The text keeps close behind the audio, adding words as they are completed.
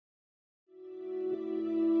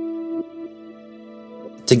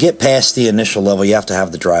to get past the initial level, you have to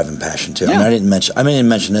have the drive and passion too. Yeah. I mean, I didn't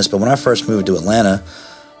mention this, but when I first moved to Atlanta,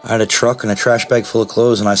 I had a truck and a trash bag full of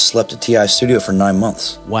clothes, and I slept at TI Studio for 9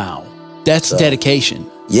 months. Wow. That's dedication.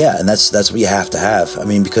 Yeah, and that's what you have to have. I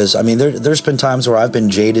mean, because there's been times where I've been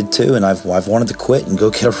jaded too, and I've wanted to quit and go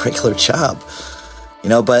get a regular job. You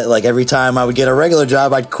know, but like every time I would get a regular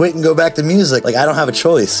job, I'd quit and go back to music. Like I don't have a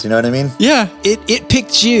choice. You know what I mean? Yeah. It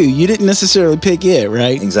picked you. You didn't necessarily pick it,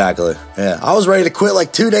 right? Exactly. Yeah. I was ready to quit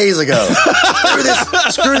like 2 days ago.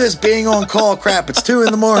 Screw this being on call crap. It's 2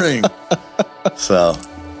 a.m. So,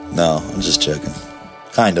 no, I'm just joking.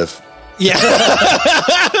 Kind of. Yeah.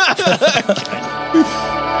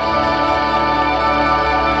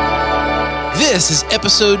 This is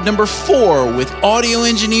episode number 4 with audio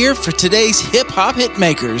engineer for today's hip hop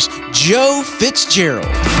hitmakers, Joe Fitzgerald.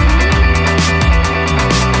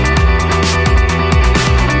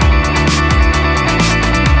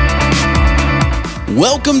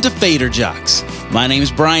 Welcome to Fader Jocks. My name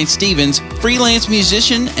is Brian Stevens, freelance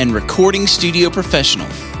musician and recording studio professional.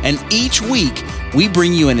 And each week, we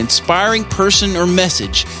bring you an inspiring person or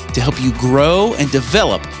message to help you grow and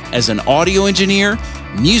develop as an audio engineer,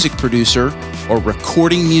 music producer, or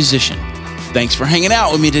recording musician. Thanks for hanging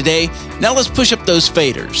out with me today. Now let's push up those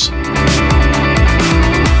faders.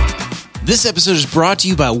 This episode is brought to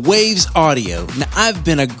you by Waves Audio. Now, I've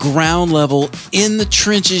been a ground level, in the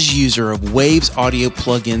trenches user of Waves Audio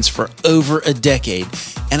plugins for over a decade,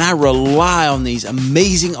 and I rely on these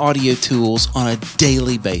amazing audio tools on a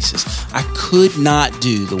daily basis. I could not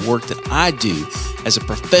do the work that I do as a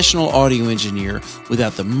professional audio engineer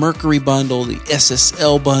without the Mercury bundle, the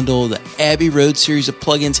SSL bundle, the Abbey Road series of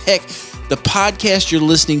plugins. Heck, the podcast you're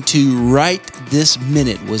listening to right this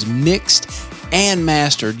minute was mixed and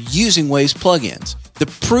mastered using Waves plugins. The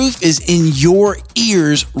proof is in your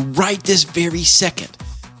ears right this very second.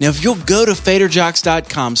 Now, if you'll go to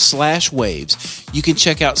faderjocks.com/waves, you can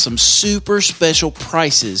check out some super special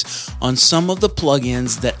prices on some of the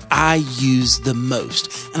plugins that I use the most.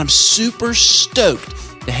 And I'm super stoked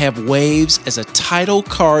to have Waves as a title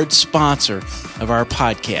card sponsor of our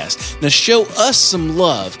podcast. Now, show us some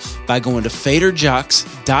love by going to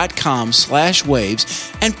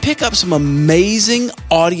faderjocks.com/waves and pick up some amazing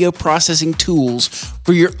audio processing tools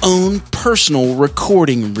for your own personal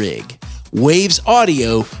recording rig. Waves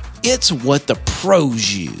Audio, it's what the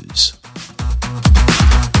pros use.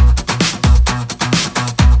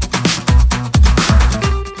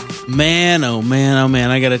 Man, oh man, oh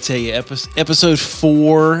man, I gotta tell you, episode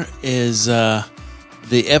 4 is the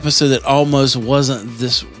episode that almost wasn't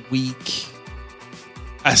this week.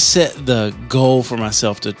 I set the goal for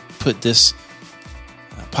myself to put this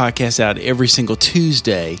podcast out every single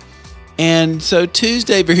Tuesday. And so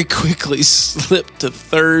Tuesday very quickly slipped to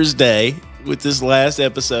Thursday with this last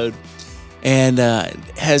episode, and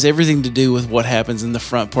has everything to do with what happens in the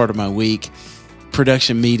front part of my week.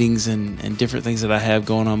 Production meetings and different things that I have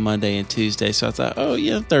going on Monday and Tuesday. So I thought, oh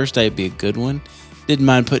yeah, Thursday would be a good one. Didn't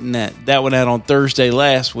mind putting that one out on Thursday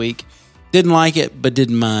last week. Didn't like it, but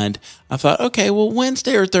didn't mind. I thought, okay, well,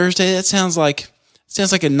 Wednesday or Thursday, that sounds like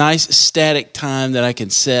a nice static time that I can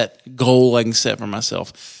set, goal I can set for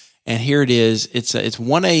myself. And here it is. It's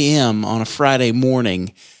 1 a.m. on a Friday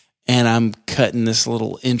morning, and I'm cutting this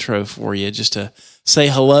little intro for you just to say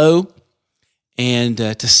hello and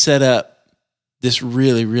to set up this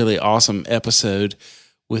really, really awesome episode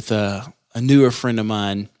with a newer friend of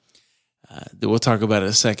mine that we'll talk about in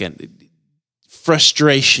a second.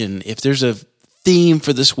 Frustration. If there's a theme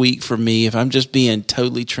for this week for me, if I'm just being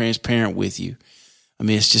totally transparent with you, I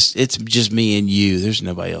mean, it's just me and you. There's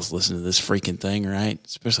nobody else listening to this freaking thing, right?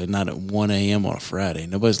 Especially not at 1 a.m. on a Friday.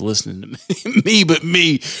 Nobody's listening to me but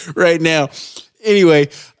me right now. Anyway,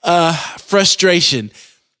 frustration.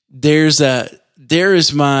 There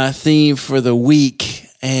is my theme for the week.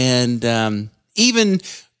 And even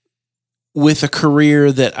with a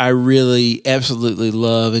career that I really absolutely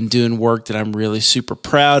love and doing work that I'm really super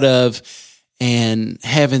proud of, and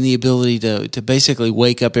having the ability to basically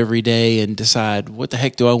wake up every day and decide, what the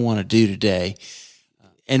heck do I want to do today?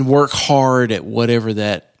 And work hard at whatever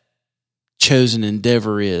that chosen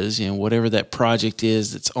endeavor is, whatever that project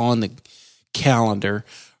is that's on the calendar,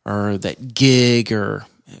 or that gig, or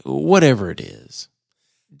whatever it is.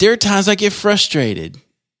 There are times I get frustrated.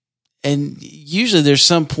 And usually there's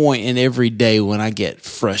some point in every day when I get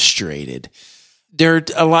frustrated. There are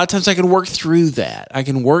a lot of times I can work through that. I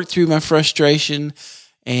can work through my frustration,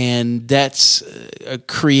 and that's a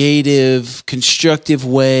creative, constructive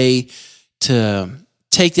way to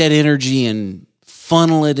take that energy and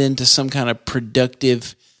funnel it into some kind of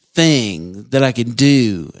productive thing that I can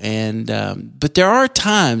do. And but there are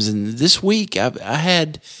times, and this week I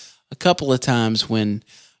had a couple of times when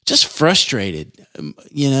just frustrated,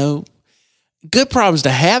 good problems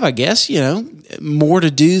to have, I guess, more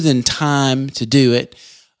to do than time to do it.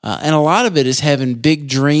 And a lot of it is having big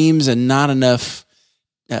dreams and not enough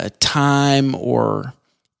time or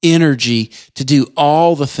energy to do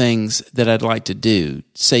all the things that I'd like to do.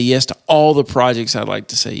 Say yes to all the projects I'd like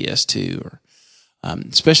to say yes to, or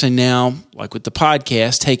especially now, like with the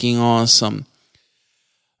podcast, taking on some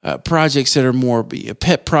projects that are more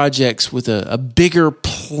pet projects with a bigger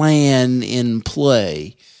plan in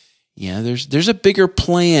play. There's a bigger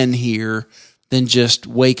plan here than just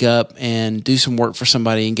wake up and do some work for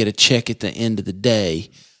somebody and get a check at the end of the day.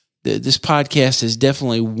 This podcast is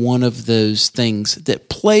definitely one of those things that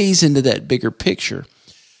plays into that bigger picture.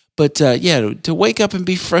 But to wake up and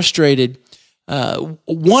be frustrated,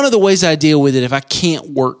 one of the ways I deal with it if I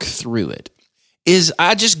can't work through it is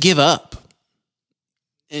I just give up.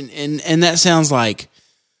 And that sounds like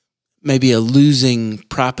maybe a losing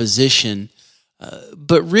proposition.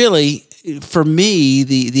 But really, for me,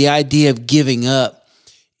 the idea of giving up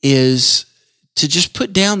is to just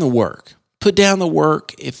put down the work. Put down the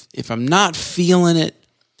work. If I'm not feeling it,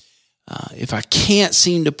 if I can't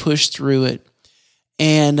seem to push through it.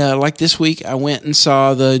 And like this week, I went and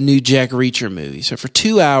saw the new Jack Reacher movie. So for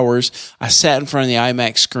 2 hours, I sat in front of the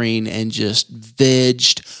IMAX screen and just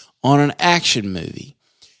vegged on an action movie.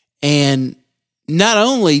 And not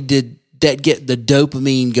only did that get the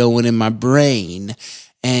dopamine going in my brain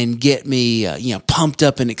and get me, pumped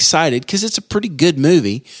up and excited, because it's a pretty good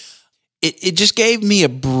movie, it just gave me a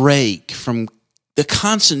break from the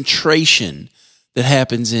concentration that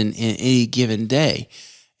happens in any given day.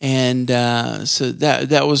 And so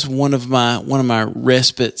that was one of my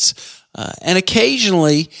respites. And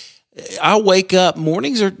occasionally, I'll wake up.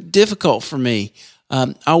 Mornings are difficult for me.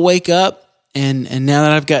 I'll wake up. And now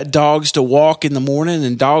that I've got dogs to walk in the morning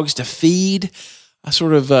and dogs to feed, I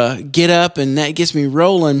sort of get up and that gets me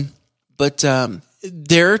rolling. But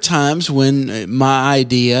there are times when my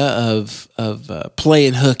idea of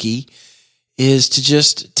playing hooky is to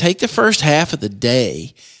just take the first half of the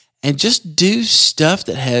day and just do stuff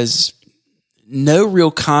that has no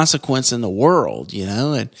real consequence in the world,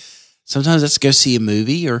 And sometimes that's go see a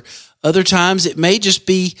movie, or other times it may just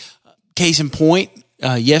be, case in point,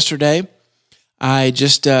 yesterday. I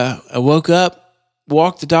just I woke up,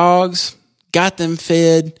 walked the dogs, got them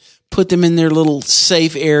fed, put them in their little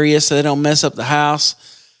safe area so they don't mess up the house.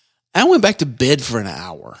 I went back to bed for an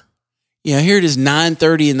hour. Here it is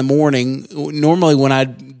 9:30 in the morning. Normally when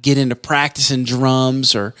I'd get into practicing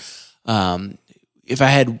drums, or if I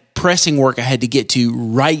had pressing work I had to get to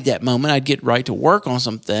right that moment, I'd get right to work on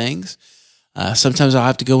some things. Sometimes I'll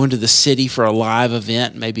have to go into the city for a live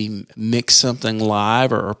event, maybe mix something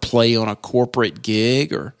live or play on a corporate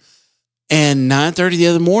gig. And 9:30 the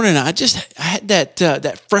other morning, I had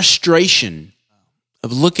that frustration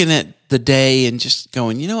of looking at the day and just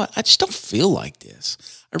going, you know what? I just don't feel like this.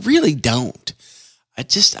 I really don't. I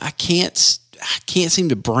can't seem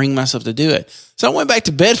to bring myself to do it. So I went back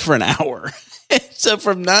to bed for an hour. So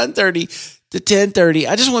from 9:30 to 10:30,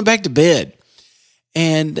 I just went back to bed.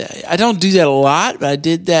 And I don't do that a lot, but I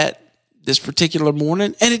did that this particular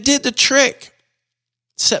morning, and it did the trick.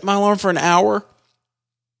 Set my alarm for an hour.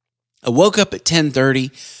 I woke up at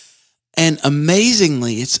 10:30, and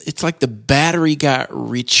amazingly, it's like the battery got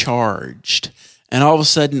recharged, and all of a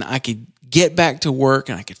sudden I could get back to work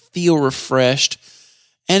and I could feel refreshed,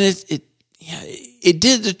 and it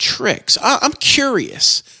did the trick. So I'm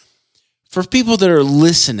curious, for people that are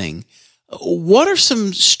listening, what are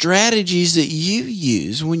some strategies that you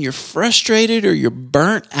use when you're frustrated or you're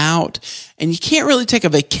burnt out and you can't really take a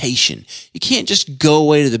vacation? You can't just go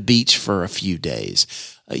away to the beach for a few days.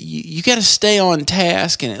 You got to stay on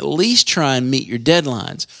task and at least try and meet your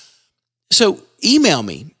deadlines. So email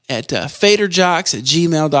me at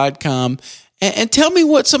faderjocks@gmail.com and tell me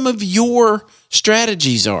what some of your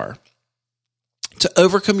strategies are to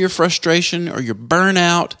overcome your frustration or your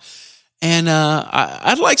burnout. And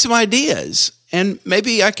I'd like some ideas, and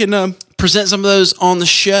maybe I can present some of those on the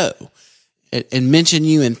show and mention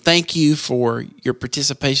you and thank you for your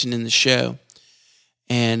participation in the show.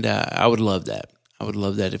 And I would love that. I would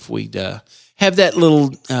love that if we'd have that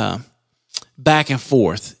little back and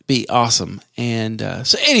forth. It'd be awesome. And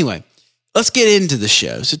so anyway, let's get into the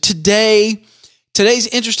show. So today's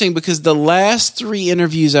interesting because the last 3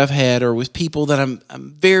 interviews I've had are with people that I'm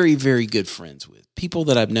very, very good friends with. People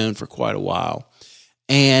that I've known for quite a while,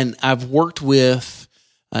 and I've worked with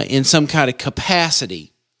in some kind of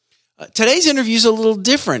capacity. Today's interview is a little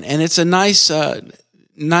different, and it's a nice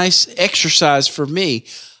nice exercise for me.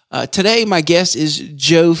 Today, my guest is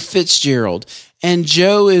Joe Fitzgerald. And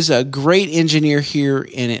Joe is a great engineer here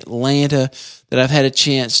in Atlanta that I've had a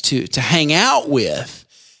chance to hang out with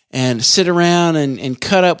and sit around and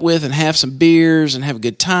cut up with and have some beers and have a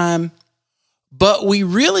good time. But we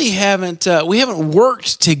really haven't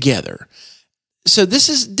worked together. So this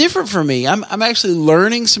is different for me. I'm actually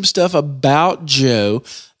learning some stuff about Joe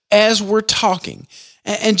as we're talking.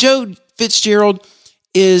 And Joe Fitzgerald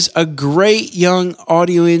is a great young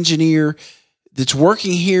audio engineer that's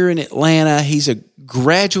working here in Atlanta. He's a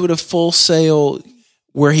graduate of Full Sail,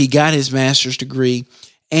 where he got his master's degree.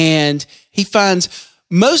 And he finds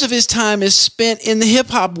most of his time is spent in the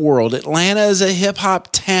hip-hop world. Atlanta is a hip-hop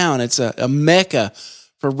town. It's a mecca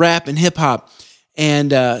for rap and hip-hop.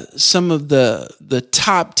 And some of the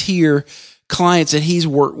top-tier clients that he's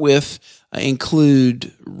worked with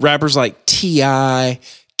include rappers like T.I.,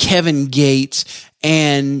 Kevin Gates,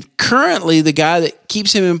 and currently the guy that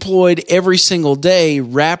keeps him employed every single day,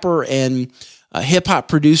 rapper and hip-hop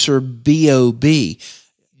producer B.O.B.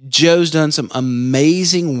 Joe's done some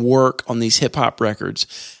amazing work on these hip-hop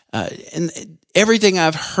records. And everything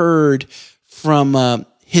I've heard from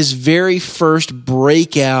his very first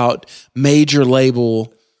breakout major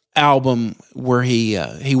label album, where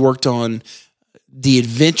he worked on The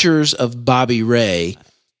Adventures of Bobby Ray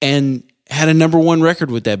and had a #1 record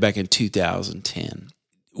with that back in 2010.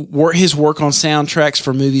 His work on soundtracks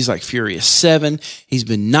for movies like Furious 7. He's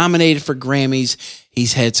been nominated for Grammys.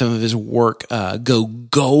 He's had some of his work go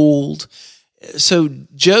gold. So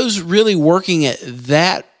Joe's really working at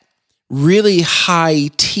that really high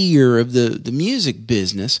tier of the music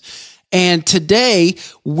business. And today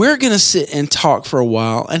we're going to sit and talk for a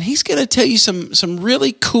while, and he's going to tell you some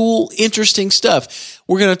really cool, interesting stuff.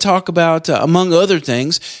 We're going to talk about, among other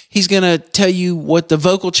things, he's going to tell you what the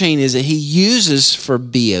vocal chain is that he uses for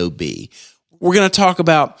B.O.B. We're going to talk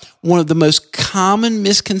about one of the most common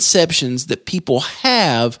misconceptions that people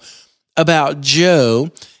have about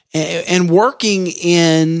Joe and working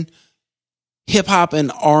in hip-hop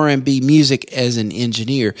and R&B music as an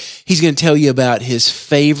engineer. He's going to tell you about his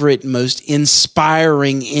favorite, most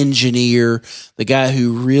inspiring engineer, the guy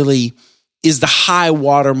who really is the high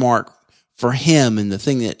watermark for him and the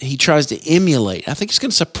thing that he tries to emulate. I think it's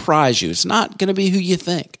going to surprise you. It's not going to be who you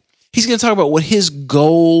think. He's going to talk about what his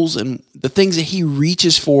goals and the things that he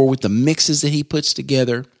reaches for with the mixes that he puts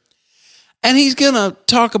together. And he's going to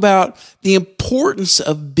talk about the importance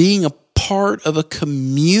of being a part of a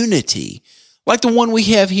community like the one we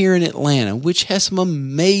have here in Atlanta, which has some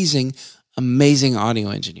amazing, amazing audio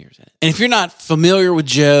engineers in it. And if you're not familiar with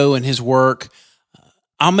Joe and his work,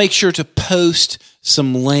 I'll make sure to post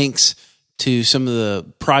some links to some of the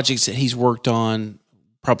projects that he's worked on,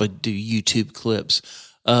 probably do YouTube clips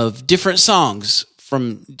of different songs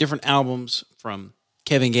from different albums from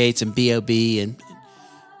Kevin Gates and B.O.B. And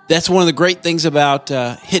that's one of the great things about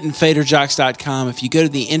hitting FaderJocks.com. If you go to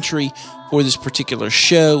the entry for this particular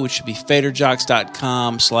show, which should be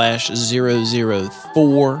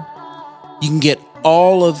FaderJocks.com/004, you can get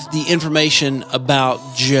all of the information about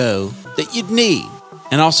Joe that you'd need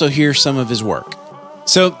and also hear some of his work.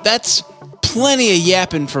 So that's plenty of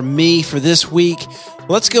yapping from me for this week.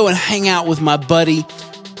 Let's go and hang out with my buddy,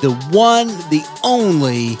 the one, the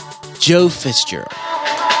only Joe Fitzgerald.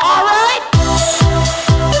 All right.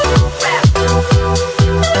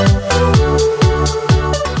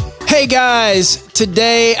 Hey guys,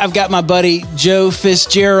 today I've got my buddy Joe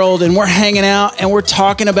Fitzgerald, and we're hanging out and we're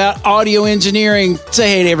talking about audio engineering. Say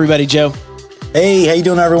hey to everybody, Joe. Hey, how you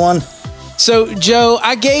doing, everyone? So, Joe,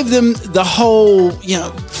 I gave them the whole,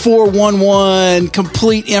 411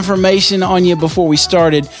 complete information on you before we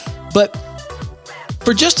started. But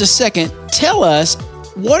for just a second, tell us,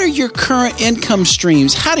 what are your current income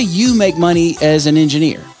streams? How do you make money as an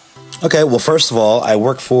engineer? Okay, well, first of all, I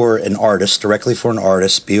work for an artist, directly for an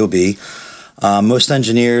artist, B.O.B. Most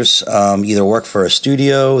engineers either work for a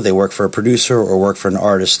studio, they work for a producer, or work for an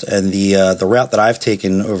artist. And the route that I've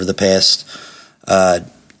taken over the past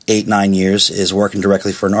 8-9 years is working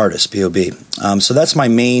directly for an artist, B.O.B. So that's my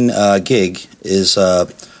main gig, is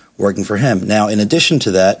working for him. Now, in addition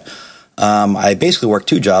to that, I basically work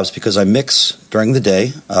 2 jobs because I mix during the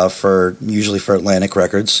day usually for Atlantic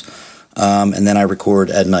Records, and then I record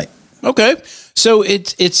at night. Okay, so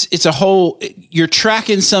it's a whole. You're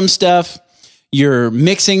tracking some stuff, you're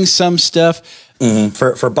mixing some stuff.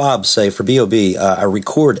 Mm-hmm. For Bob, say for B.O.B., I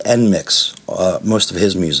record and mix most of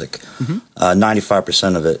his music,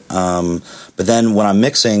 95% of it. But then when I'm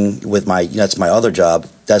mixing with that's my other job.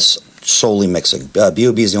 That's solely mixing.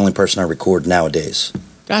 B.O.B. is the only person I record nowadays.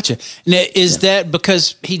 Gotcha. Now, is that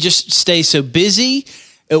because he just stays so busy?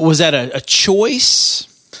 Was that a choice?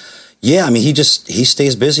 Yeah, I mean, he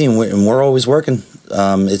stays busy, and we're always working.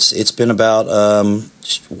 It's been about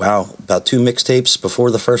about 2 mixtapes before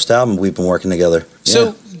the first album we've been working together.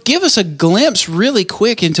 So give us a glimpse really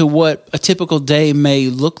quick into what a typical day may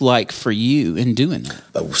look like for you in doing that.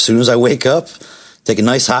 As soon as I wake up, take a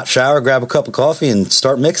nice hot shower, grab a cup of coffee, and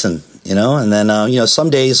start mixing. And then some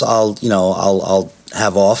days I'll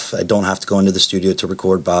have off. I don't have to go into the studio to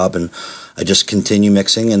record Bob, and I just continue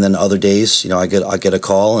mixing. And then other days, I get a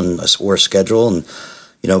call or a schedule, and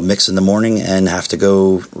mix in the morning and have to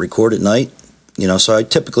go record at night. So I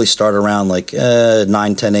typically start around like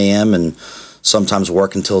 9, 10 a.m. and sometimes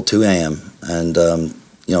work until 2 a.m. And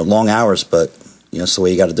long hours, but it's the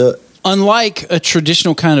way you got to do it. Unlike a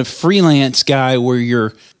traditional kind of freelance guy where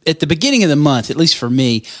you're at the beginning of the month, at least for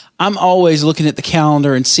me, I'm always looking at the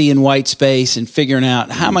calendar and seeing white space and figuring out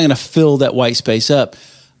how am I going to fill that white space up.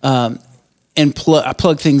 And I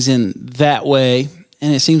plug things in that way.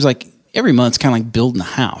 And it seems like every month's kind of like building a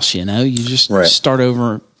house, you just start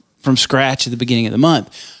over from scratch at the beginning of the month.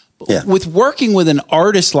 Yeah. With working with an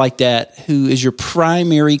artist like that, who is your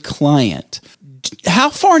primary client, how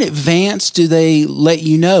far in advance do they let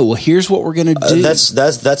you know? Well, here's what we're going to do.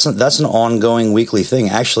 That's an ongoing weekly thing.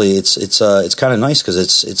 Actually, it's kind of nice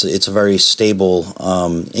because it's a very stable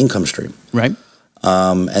income stream. Right.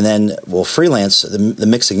 And then, freelance. The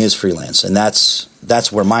mixing is freelance, and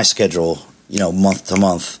that's where my schedule, month to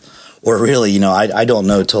month, or really, I don't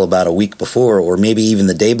know till about a week before, or maybe even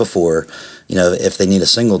the day before, if they need a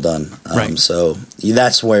single done. Right. So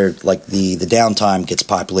that's where like the downtime gets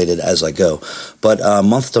populated as I go. But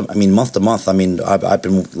month to month, I've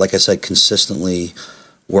been, like I said, consistently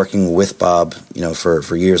working with Bob,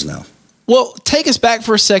 for years now. Well, take us back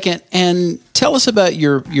for a second and tell us about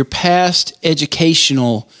your past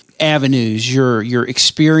educational avenues, your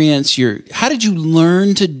experience, how did you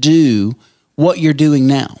learn to do what you're doing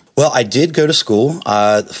now? Well, I did go to school,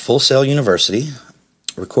 Full Sail University,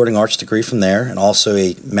 recording arts degree from there, and also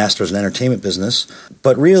a master's in entertainment business.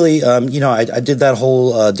 But really, I did that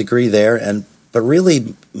whole degree there, but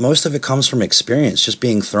really most of it comes from experience, just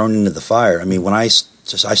being thrown into the fire. I mean, when I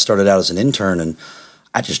started out as an intern, and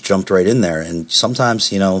I just jumped right in there. And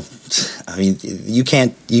sometimes, you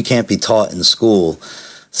can't be taught in school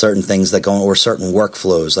certain things that go on, or certain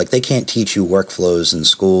workflows. Like they can't teach you workflows in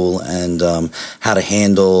school and how to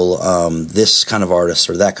handle this kind of artist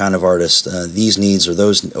or that kind of artist, these needs or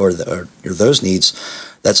those or those needs.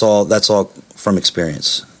 That's all from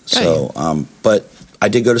experience. Okay. So, but I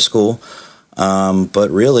did go to school, but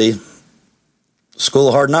really, school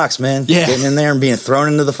of hard knocks, man. Yeah. Getting in there and being thrown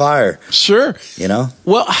into the fire. Sure.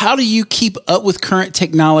 Well, how do you keep up with current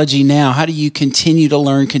technology now? How do you continue to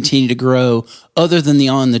learn, continue to grow, other than the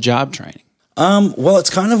on-the-job training? Well,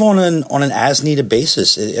 it's kind of on an as-needed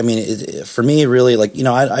basis. For me, really,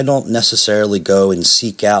 I don't necessarily go and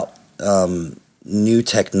seek out new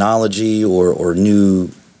technology or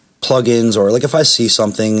new plugins, or like if I see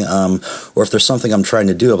something or if there's something I'm trying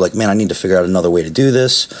to do, I'm like, man, I need to figure out another way to do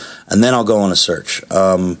this, and then I'll go on a search.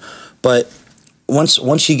 But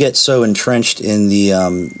once you get so entrenched in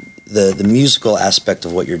the musical aspect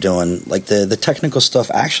of what you're doing, like the technical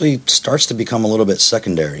stuff actually starts to become a little bit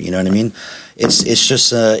secondary. You know what I mean? It's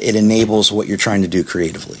just it enables what you're trying to do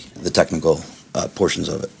creatively, the technical portions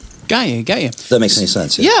of it. Got you. If that makes any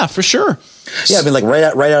sense. Yeah, for sure. Yeah, like right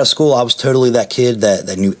out of school, I was totally that kid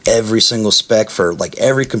that knew every single spec for like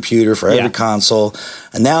every computer, for every console.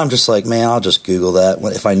 And now I'm just like, man, I'll just Google that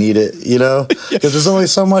if I need it, because there's only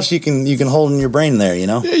so much you can hold in your brain there,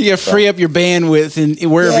 You free up your bandwidth and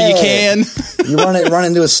wherever you can. You run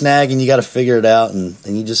into a snag and you got to figure it out, and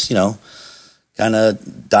you just kind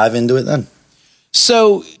of dive into it then.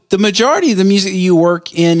 So the majority of the music you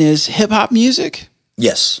work in is hip hop music?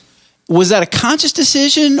 Yes. Was that a conscious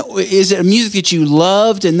decision? Is it a music that you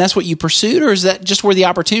loved and that's what you pursued, or is that just where the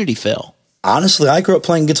opportunity fell? Honestly, I grew up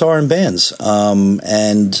playing guitar in bands,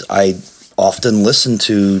 and I often listened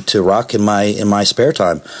to rock in my spare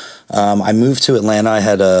time. I moved to Atlanta. I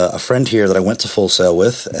had a friend here that I went to Full Sail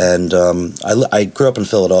with, and I grew up in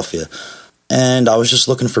Philadelphia. And I was just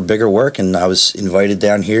looking for bigger work, and I was invited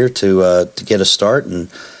down here to get a start, and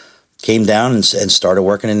came down and started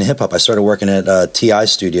working in hip hop. I started working at TI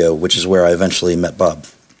Studio, which is where I eventually met Bob.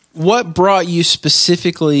 What brought you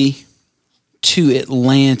specifically to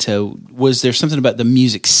Atlanta? Was there something about the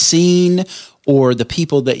music scene or the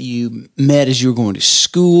people that you met as you were going to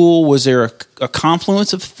school? Was there a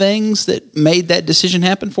confluence of things that made that decision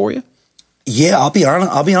happen for you? Yeah, I'll be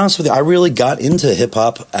honest with you. I really got into hip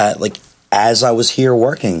hop as I was here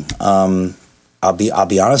working. I'll be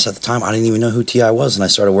honest. At the time, I didn't even know who T.I. was, and I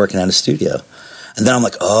started working at a studio. And then I'm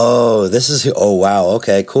like, oh, this is who. Oh, wow.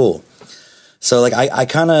 Okay, cool. So like I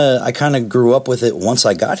kind of grew up with it once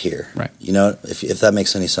I got here. Right. You know, if that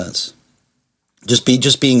makes any sense.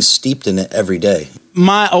 Just being steeped in it every day.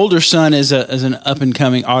 My older son is an up and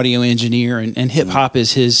coming audio engineer, and hip hop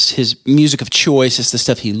is his music of choice. It's the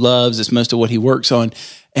stuff he loves. It's most of what he works on.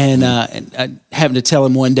 And I happened to tell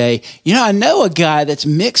him one day, I know a guy that's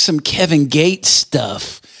mixed some Kevin Gates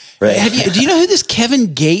stuff. Right. Do you know who this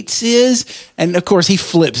Kevin Gates is? And of course he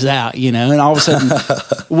flips out, and all of a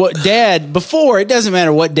sudden before, it doesn't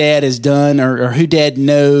matter what dad has done or who dad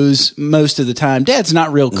knows most of the time. Dad's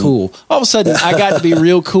not real cool. All of a sudden I got to be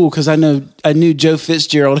real cool because I knew Joe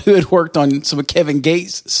Fitzgerald, who had worked on some of Kevin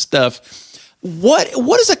Gates stuff. What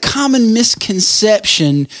is a common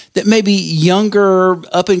misconception that maybe younger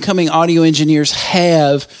up and coming audio engineers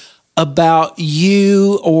have about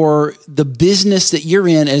you or the business that you're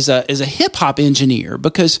in as a hip hop engineer?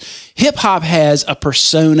 Because hip hop has a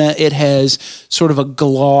persona, it has sort of a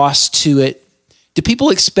gloss to it. Do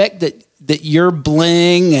people expect that you're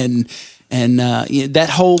bling and that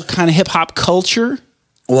whole kind of hip hop culture?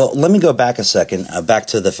 Well, let me go back a second, back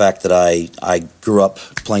to the fact that I grew up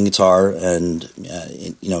playing guitar and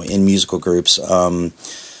in musical groups.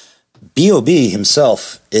 B.O.B.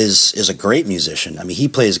 himself is a great musician. I mean, he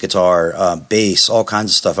plays guitar, bass, all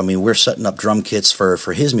kinds of stuff. I mean, we're setting up drum kits for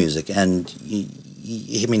his music, and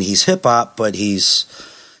he's hip hop, but he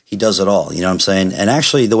does it all. You know what I'm saying? And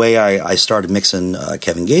actually, the way I started mixing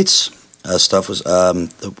Kevin Gates stuff was I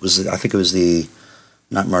think it was the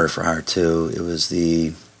not Murder for Hire 2. It was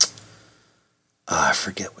the I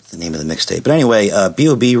forget what the name of the mixtape. But anyway,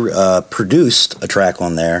 B.O.B. Produced a track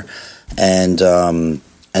on there, and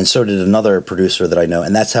so did another producer that I know,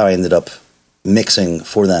 and that's how I ended up mixing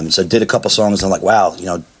for them. So I did a couple songs, and I'm like, wow,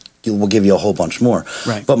 we'll give you a whole bunch more.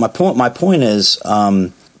 Right. But my point is,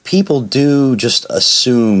 people do just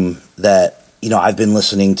assume that I've been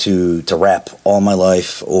listening to rap all my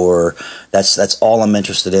life, or that's all I'm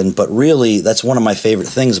interested in. But really, that's one of my favorite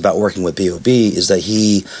things about working with B.O.B. is that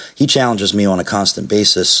he challenges me on a constant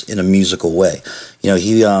basis in a musical way.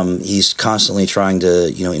 He's constantly trying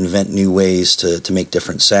to invent new ways to make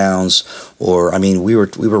different sounds. Or I mean, we were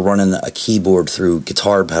running a keyboard through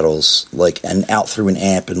guitar pedals, and out through an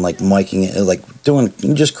amp, and miking it,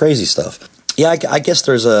 doing just crazy stuff. Yeah, I guess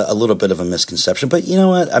there's a little bit of a misconception, but you know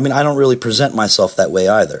what? I mean, I don't really present myself that way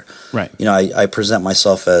either. Right. I present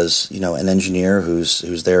myself as an engineer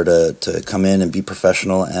who's there to come in and be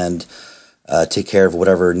professional and take care of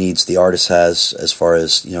whatever needs the artist has as far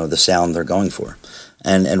as the sound they're going for,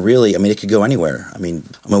 and really, I mean, it could go anywhere. I mean,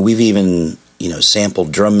 we've even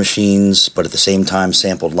sampled drum machines, but at the same time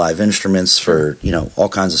sampled live instruments for all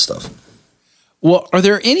kinds of stuff. Well, are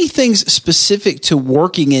there any things specific to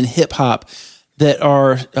working in hip hop that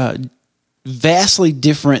are vastly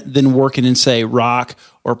different than working in, say, rock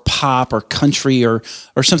or pop or country or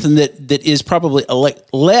something that is probably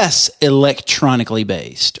less electronically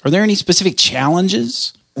based? Are there any specific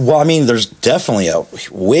challenges? Well, I mean, there's definitely a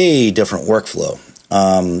way different workflow.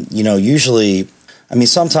 Usually, I mean,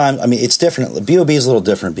 sometimes, I mean, it's different. B.O.B. is a little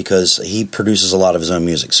different because he produces a lot of his own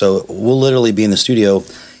music. So we'll literally be in the studio.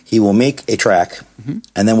 He will make a track,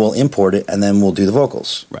 and then we'll import it, and then we'll do the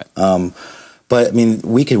vocals. Right. But I mean,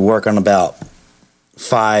 we could work on about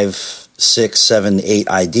 5, 6, 7, 8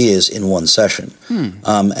 ideas in one session,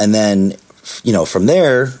 and then from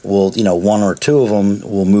there, we'll one or two of them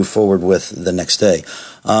we'll move forward with the next day.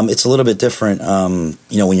 It's a little bit different,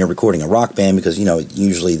 when you're recording a rock band because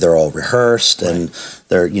usually they're all rehearsed and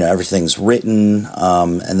they're everything's written,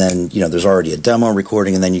 and then there's already a demo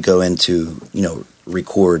recording, and then you go into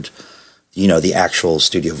record the actual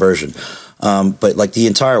studio version. But like the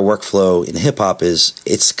entire workflow in hip hop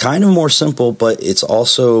it's kind of more simple, but it's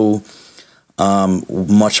also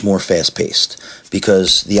much more fast paced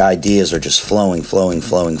because the ideas are just flowing,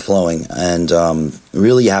 and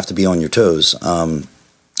really you have to be on your toes.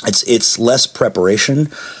 It's less preparation.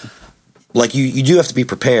 Like you do have to be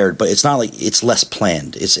prepared, but it's not like it's less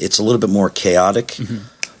planned. It's a little bit more chaotic,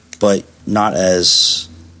 but not as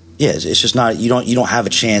it's just not you don't have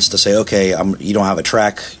a chance to say okay you don't have a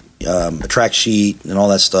track sheet and all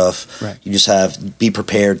that stuff. Right. You just be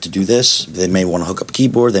prepared to do this. They may want to hook up a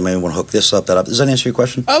keyboard. They may want to hook this up, that up. Does that answer your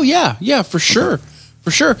question? Oh yeah, for sure. Okay.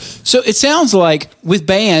 For sure. So it sounds like with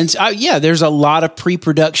bands, there's a lot of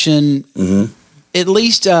pre-production. Mm-hmm. At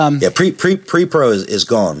least, pre-pro is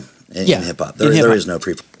gone in hip hop. There is no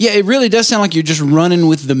pre-pro. Yeah, it really does sound like you're just running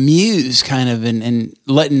with the muse, kind of, and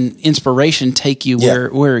letting inspiration take you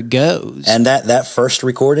where it goes. And that first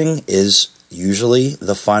recording is usually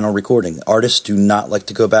the final recording. Artists do not like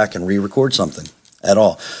to go back and re-record something at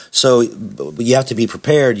all. So you have to be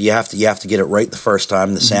prepared. You have to get it right the first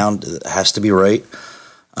time. The sound has to be right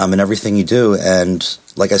in everything you do. And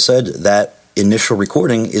like I said, that initial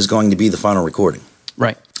recording is going to be the final recording.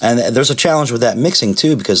 Right. And there's a challenge with that mixing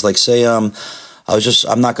too, because like say I'm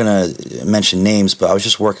not going to mention names, but I was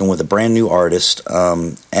just working with a brand new artist,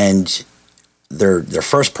 and their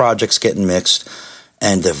first project's getting mixed,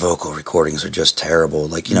 and the vocal recordings are just terrible.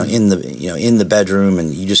 Like, in the bedroom,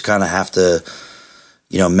 and you just kind of have to,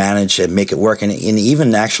 manage and make it work, and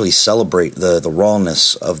even actually celebrate the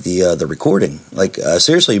rawness of the recording. Like,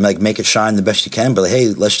 seriously, make it shine the best you can, but hey,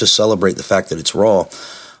 let's just celebrate the fact that it's raw.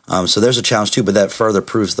 So there's a challenge too, but that further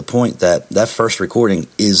proves the point that first recording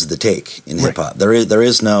is the take in hip hop. There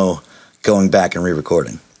is no going back and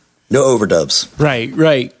re-recording, no overdubs.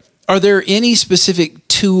 Right. Are there any specific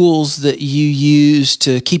tools that you use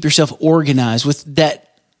to keep yourself organized with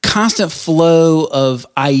that constant flow of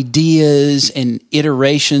ideas and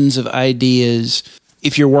iterations of ideas?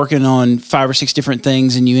 If you're working on 5 or 6 different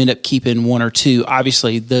things and you end up keeping 1 or 2,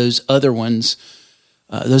 obviously those other ones,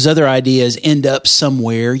 those other ideas end up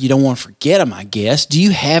somewhere. You don't want to forget them, I guess. Do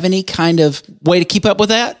you have any kind of way to keep up with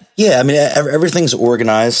that? Yeah, I mean, everything's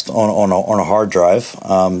organized on a hard drive,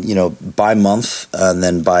 by month, and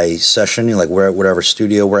then by session, like whatever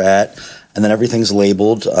studio we're at, and then everything's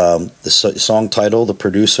labeled, the song title, the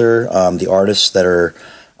producer, the artists that are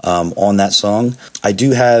on that song. I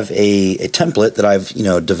do have a template that I've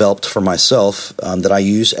developed for myself that I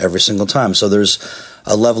use every single time. So there's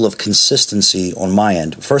a level of consistency on my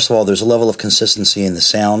end. First of all, there's a level of consistency in the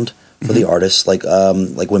sound for the artist. Like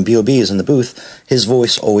when B.O.B. is in the booth, his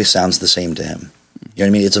voice always sounds the same to him. You know what I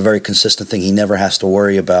mean? It's a very consistent thing. He never has to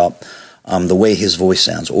worry about the way his voice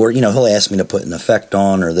sounds. Or, he'll ask me to put an effect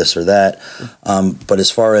on or this or that. But as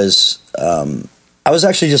far as... I was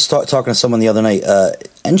actually just talking to someone the other night.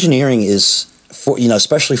 Engineering is, for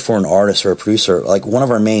especially for an artist or a producer, like one of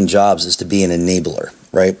our main jobs is to be an enabler,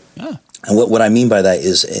 right? Yeah. And what I mean by that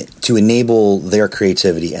is to enable their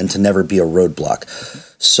creativity and to never be a roadblock.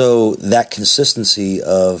 So that consistency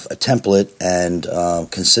of a template and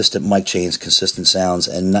consistent mic chains, consistent sounds,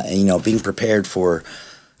 and being prepared for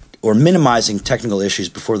or minimizing technical issues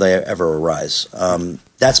before they ever arise.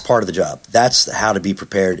 That's part of the job. That's how to be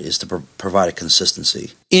prepared, is to provide a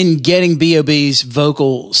consistency. In getting B.O.B.'s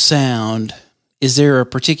vocal sound, is there a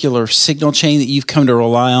particular signal chain that you've come to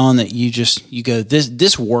rely on that you go,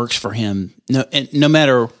 this works for him? No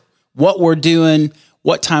matter what we're doing,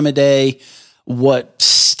 what time of day, what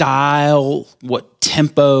style, what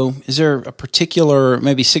tempo, is there a particular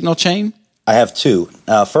maybe signal chain? I have 2.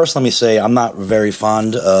 First, let me say I'm not very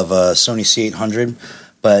fond of a Sony C800,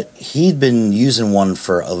 but he'd been using one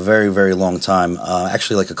for a very, very long time,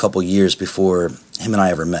 actually like a couple years before him and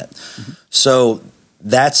I ever met. Mm-hmm. So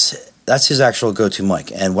that's his actual go-to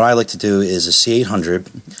mic. And what I like to do is a C800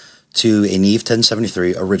 to a Neve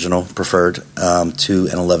 1073 original preferred to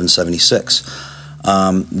an 1176.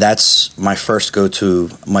 That's my first go-to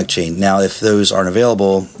mic chain. Now, if those aren't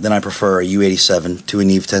available, then I prefer a U87 to a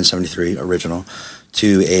Neve 1073 original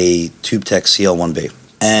to a TubeTech CL1B.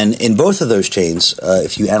 And in both of those chains,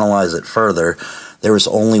 if you analyze it further, there was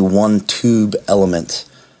only one tube element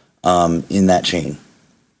in that chain.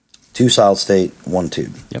 2 solid state, 1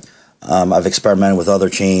 tube. Yep. I've experimented with other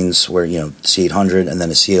chains where, C800 and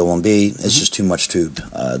then a CL1B. It's just too much tube.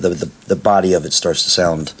 The body of it starts to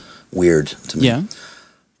sound weird to me. Yeah.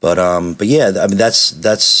 But yeah, I mean, that's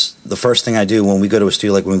the first thing I do when we go to a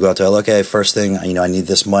studio, like when we go out to LA. Okay, first thing, I need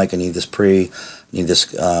this mic, I need this I need this,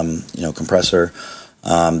 compressor,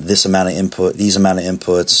 this amount of input, these amount of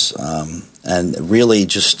inputs, and really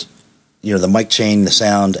just, the mic chain, the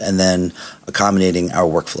sound, and then accommodating our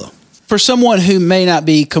workflow. For someone who may not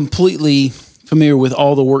be completely familiar with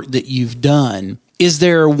all the work that you've done, is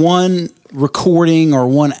there one recording or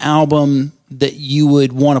one album that you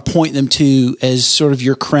would want to point them to as sort of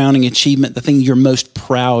your crowning achievement, the thing you're most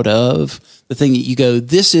proud of, the thing that you go,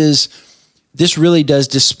 this really does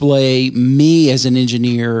display me as an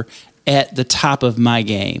engineer at the top of my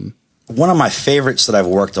game? One of my favorites that I've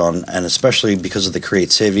worked on, and especially because of the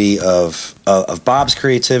creativity of Bob's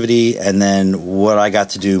creativity, and then what I got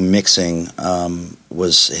to do mixing,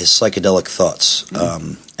 was his Psychedelic Thoughts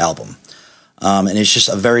album. And it's just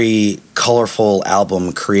a very colorful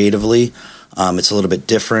album creatively. It's a little bit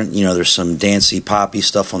different. There's some dancey, poppy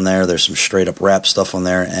stuff on there. There's some straight up rap stuff on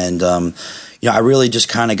there. And, I really just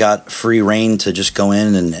kind of got free reign to just go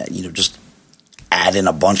in and, just add in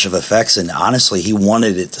a bunch of effects. And honestly, he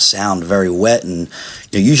wanted it to sound very wet. And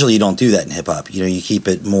usually you don't do that in hip hop. You keep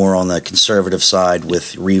it more on the conservative side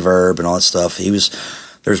with reverb and all that stuff.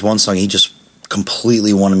 There's one song he just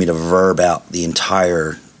completely wanted me to verb out the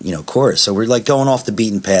entire chorus. So we're like going off the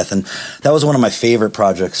beaten path, and that was one of my favorite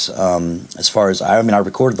projects. As far as I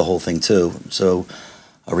recorded the whole thing too. So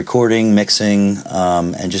recording, mixing,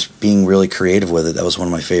 and just being really creative with it. That was one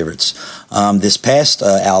of my favorites. This past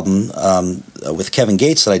album with Kevin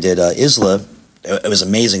Gates that I did, Isla, it was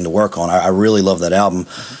amazing to work on. I really love that album.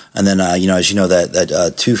 And then, as you know,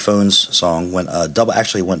 that Two Phones song went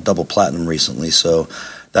double platinum recently. So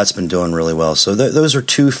that's been doing really well. So those are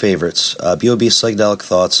two favorites. B.O.B. Psychedelic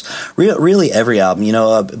Thoughts. Really every album.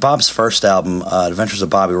 Bob's first album, Adventures of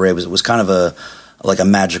Bobby Ray, was kind of a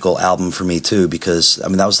magical album for me too, because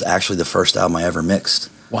that was actually the first album I ever mixed.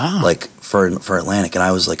 Wow. Like for Atlantic, and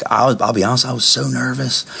I'll be honest, I was so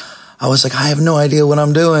nervous. I was like, I have no idea what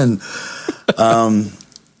I'm doing. So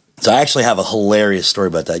I actually have a hilarious story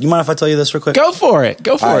about that. You mind if I tell you this real quick? Go for it.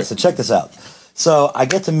 All right, so check this out. So I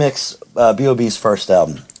get to mix B.O.B.'s first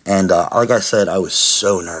album, and like I said, I was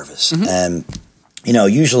so nervous. Mm-hmm. And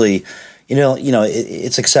usually,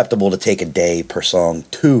 it's acceptable to take a day per song,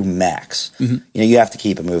 2 max. Mm-hmm. You have to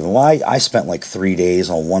keep it moving. Well, I spent like 3 days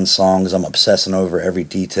on one song because I'm obsessing over every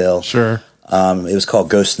detail. Sure. It was called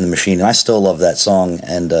Ghost in the Machine, and I still love that song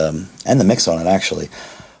and the mix on it actually.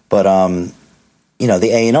 But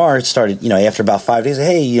the A&R started, after about 5 days,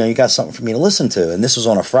 hey, you got something for me to listen to. And this was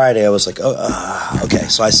on a Friday. I was like, okay.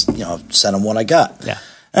 So I, sent them what I got. Yeah.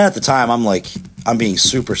 And at the time, I'm being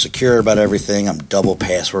super secure about everything. I'm double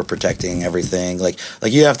password protecting everything. Like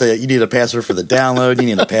you need a password for the download. You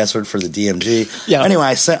need a password for the DMG. Yeah. Anyway,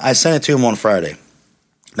 I sent it to him on Friday,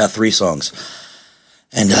 about 3 songs,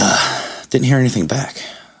 and didn't hear anything back.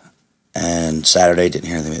 And Saturday didn't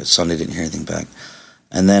hear anything. Sunday didn't hear anything back.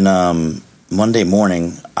 And then Monday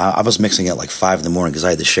morning, I was mixing at like 5 in the morning because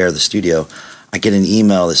I had to share the studio. I get an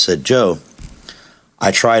email that said, Joe,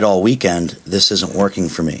 I tried all weekend. This isn't working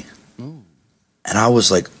for me. Ooh. And I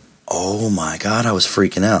was like, oh my God, I was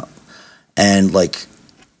freaking out. And like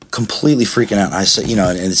completely freaking out. And I said,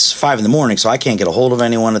 and it's 5 in the morning, so I can't get a hold of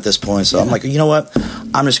anyone at this point. So I'm like, you know what?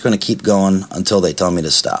 I'm just going to keep going until they tell me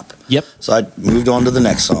to stop. Yep. So I moved on to the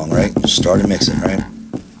next song, right? Just started mixing, right?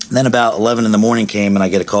 And then about 11 in the morning came, and I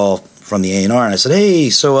get a call from the A&R, and I said, hey,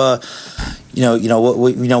 so, what's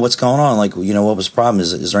going on? Like, what was the problem?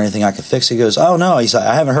 Is there anything I can fix? He goes, oh, no. He said,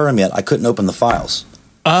 I haven't heard him yet. I couldn't open the files.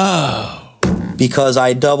 Oh. Because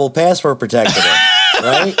I double password protected him,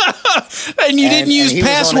 right? And you didn't use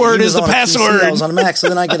password as the password. I was on a Mac. So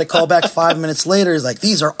then I get a call back 5 minutes later. He's like,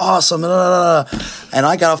 these are awesome. And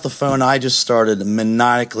I got off the phone, and I just started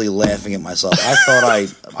maniacally laughing at myself.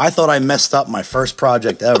 I thought I messed up my first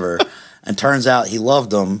project ever. And turns out he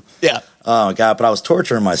loved them. Yeah. Oh, God, but I was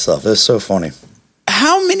torturing myself. It was so funny.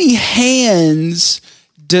 How many hands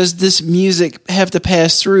does this music have to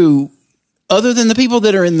pass through other than the people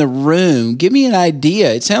that are in the room? Give me an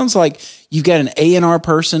idea. It sounds like you've got an A&R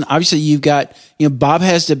person. Obviously, you've got, Bob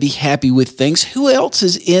has to be happy with things. Who else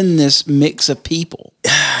is in this mix of people?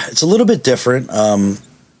 It's a little bit different,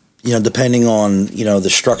 depending on, the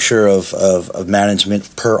structure of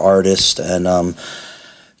management per artist. And,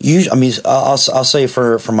 I'll say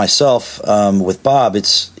for myself, with Bob,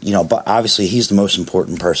 it's, obviously he's the most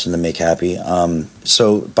important person to make happy.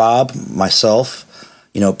 So Bob, myself,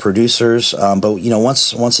 producers, but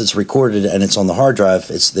once it's recorded and it's on the hard drive,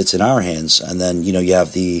 it's in our hands. And then, you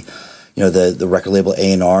have the record label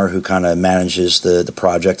A&R who kind of manages the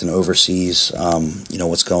project and oversees,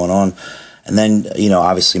 what's going on. And then,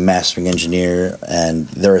 obviously mastering engineer and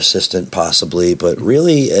their assistant possibly, but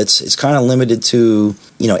really it's kind of limited to,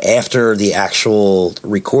 after the actual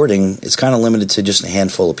recording, it's kind of limited to just a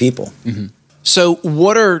handful of people. Mm-hmm. So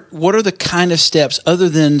what are the kind of steps other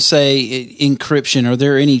than, say, encryption? Are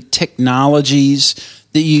there any technologies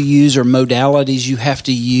that you use or modalities you have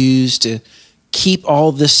to use to keep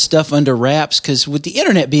all this stuff under wraps? Because with the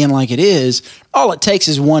internet being like it is, all it takes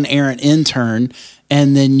is one errant intern,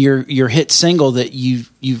 and then your hit single that you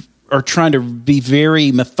are trying to be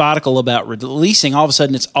very methodical about releasing, all of a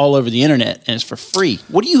sudden it's all over the internet and it's for free.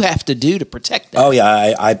 What do you have to do to protect that? Oh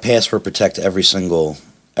yeah, I password protect every single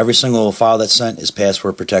file that's sent is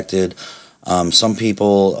password protected. Some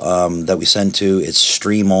people that we send to, it's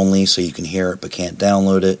stream only, so you can hear it but can't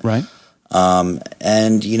download it. Right.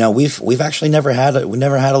 And we've actually never had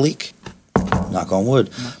a leak. Knock on wood.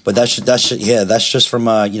 But that's just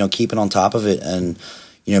from keeping on top of it. And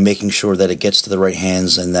making sure that it gets to the right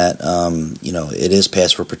hands and that, it is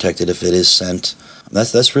password protected if it is sent.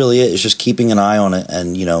 That's really it. It's just keeping an eye on it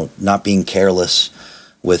and, not being careless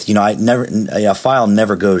with, a file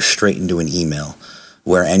never goes straight into an email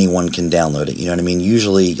where anyone can download it. You know what I mean?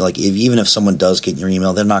 Usually, like, even if someone does get in your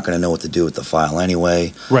email, they're not going to know what to do with the file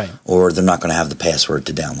anyway. Right. Or they're not going to have the password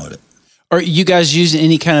to download it. Are you guys using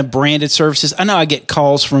any kind of branded services? I know I get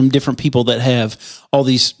calls from different people that have all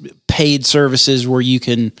these paid services where you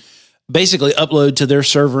can basically upload to their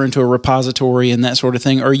server into a repository and that sort of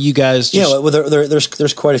thing. Are you guys just... Yeah, well,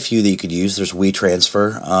 there's quite a few that you could use. There's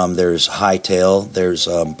WeTransfer, there's Hightail, there's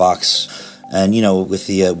Box, and with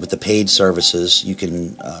the paid services, you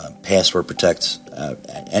can password protect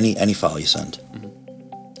any file you send. Mm-hmm.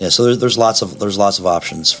 Yeah, so there's lots of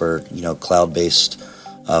options for cloud-based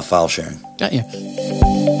file sharing. Got you.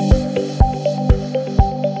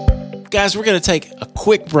 Guys, we're going to take a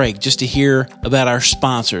quick break just to hear about our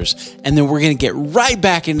sponsors, and then we're going to get right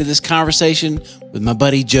back into this conversation with my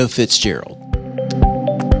buddy Joe Fitzgerald.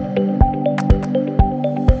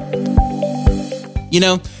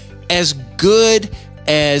 As good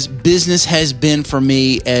as business has been for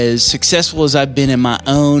me, as successful as I've been in my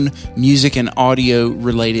own music and audio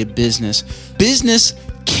related business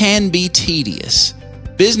can be tedious.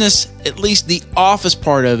 Business, at least the office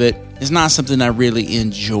part of it, is not something I really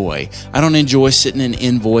enjoy. I don't enjoy sitting and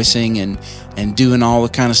invoicing and doing all the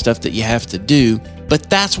kind of stuff that you have to do, but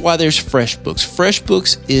that's why there's FreshBooks.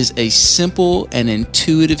 FreshBooks is a simple and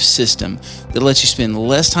intuitive system that lets you spend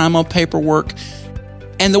less time on paperwork,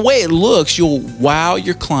 and the way it looks, you'll wow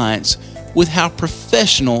your clients with how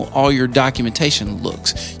professional all your documentation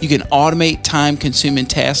looks. You can automate time-consuming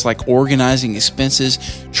tasks like organizing expenses,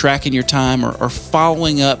 tracking your time, or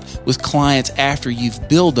following up with clients after you've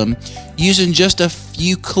billed them using just a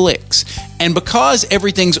few clicks. And because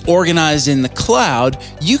everything's organized in the cloud,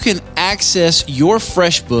 you can access your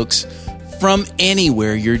FreshBooks from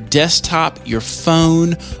anywhere, your desktop, your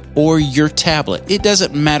phone, or your tablet. It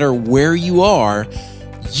doesn't matter where you are,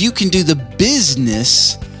 you can do the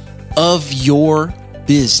business of your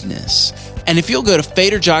business. And if you'll go to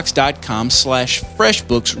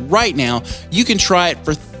faderjocks.com/freshbooks right now, you can try it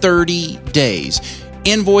for 30 days.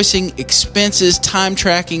 Invoicing, expenses, time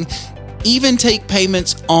tracking, even take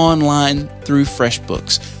payments online through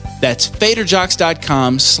FreshBooks. That's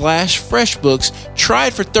faderjocks.com/freshbooks. Try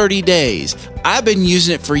it for 30 days. I've been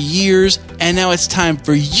using it for years, and now it's time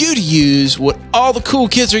for you to use what all the cool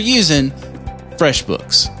kids are using,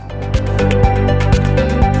 FreshBooks.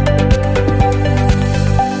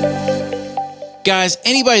 Guys,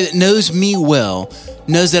 anybody that knows me well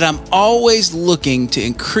knows that I'm always looking to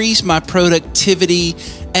increase my productivity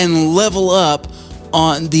and level up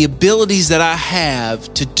on the abilities that I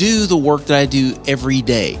have to do the work that I do every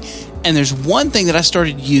day. And there's one thing that I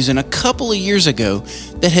started using a couple of years ago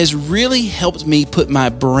that has really helped me put my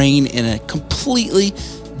brain in a completely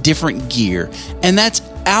different gear, and that's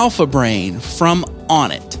Alpha Brain from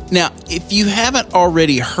Onnit. Now, if you haven't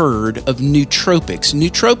already heard of nootropics,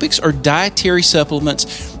 nootropics are dietary supplements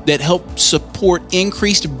that help support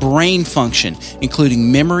increased brain function,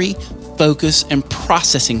 including memory, focus, and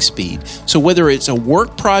processing speed. So whether it's a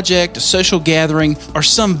work project, a social gathering, or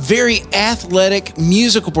some very athletic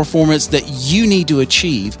musical performance that you need to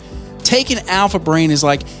achieve, taking Alpha Brain is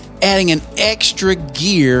like adding an extra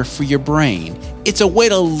gear for your brain. It's a way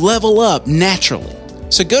to level up naturally.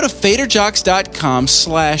 So go to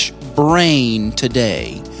faderjocks.com/brain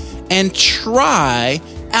today and try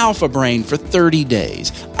Alpha Brain for 30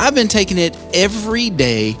 days. I've been taking it every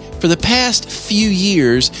day for the past few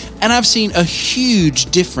years, and I've seen a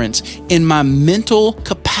huge difference in my mental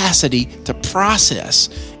capacity to process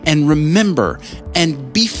and remember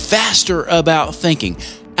and be faster about thinking.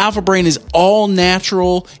 Alpha Brain is all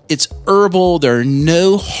natural, it's herbal, there are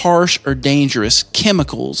no harsh or dangerous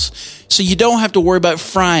chemicals, so you don't have to worry about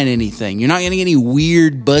frying anything. You're not getting any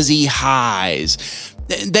weird buzzy highs.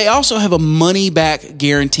 They also have a money-back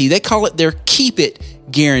guarantee. They call it their Keep It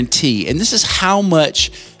guarantee, and this is how much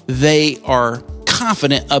they are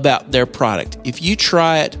confident about their product. If you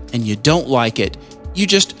try it and you don't like it, you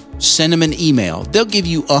just send them an email. They'll give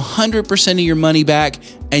you 100% of your money back,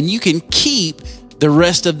 and you can keep the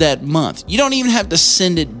rest of that month. You don't even have to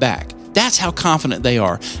send it back. That's how confident they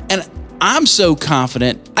are. And I'm so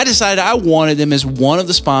confident, I decided I wanted them as one of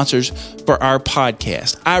the sponsors for our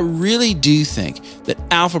podcast. I really do think that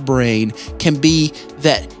Alpha Brain can be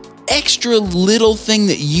that extra little thing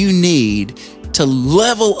that you need to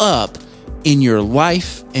level up in your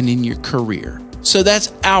life and in your career. So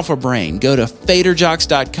that's Alpha Brain. Go to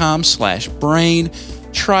faderjocks.com/brain.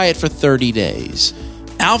 Try it for 30 days.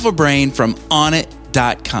 Alpha Brain from Onnit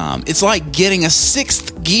It's like getting a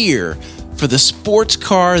sixth gear for the sports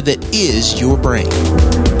car that is your brain.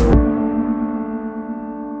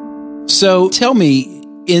 So tell me,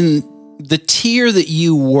 in the tier that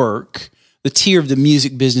you work, the tier of the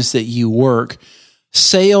music business that you work,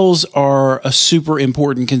 sales are a super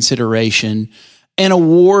important consideration, and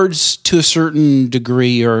awards to a certain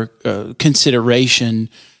degree or consideration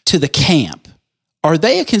to the camp. Are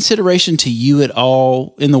they a consideration to you at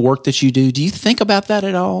all in the work that you do? Do you think about that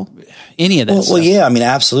at all? Any of that stuff? Well, yeah, I mean,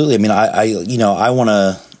 absolutely. I mean, I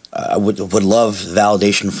would love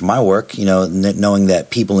validation for my work, knowing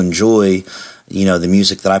that people enjoy, the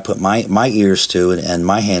music that I put my ears to and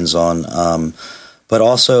my hands on. But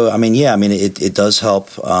also, I mean, it does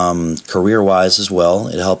help career-wise as well.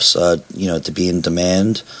 It helps, to be in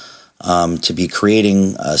demand, to be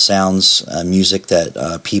creating sounds, music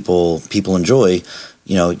that people enjoy.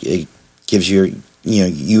 It gives you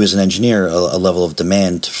as an engineer a level of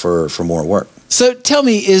demand for more work. So tell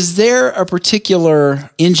me, is there a particular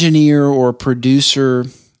engineer or producer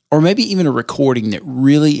or maybe even a recording that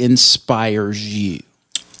really inspires you?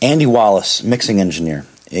 Andy Wallace, mixing engineer.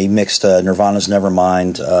 He mixed Nirvana's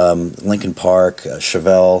Nevermind, Linkin Park,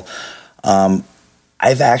 Chevelle.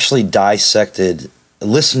 I've actually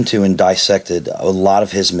listened to and dissected a lot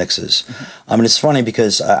of his mixes. I mean, it's funny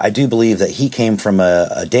because I do believe that he came from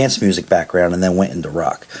a dance music background and then went into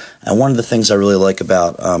rock. And one of the things I really like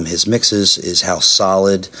about his mixes is how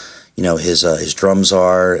solid, his drums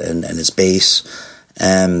are and his bass.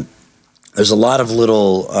 And there's a lot of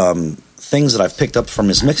little things that I've picked up from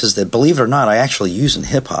his mixes that, believe it or not, I actually use in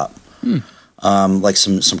hip hop. Like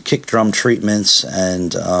some kick drum treatments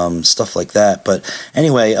and stuff like that. But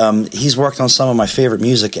anyway, he's worked on some of my favorite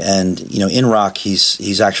music, and in rock,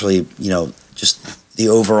 he's actually just the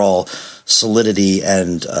overall solidity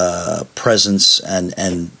and presence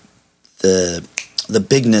and the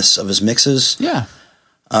bigness of his mixes. Yeah,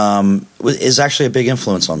 is actually a big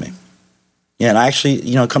influence on me. Yeah, and I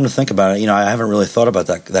actually come to think about it, I haven't really thought about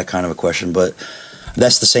that kind of a question, but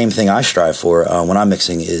that's the same thing I strive for when I'm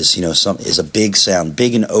mixing is a big sound,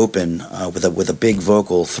 big and open with a big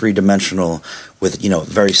vocal, 3-dimensional with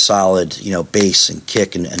very solid bass and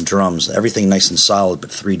kick and drums, everything nice and solid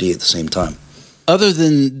but 3D at the same time. Other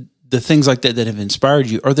than the things like that have inspired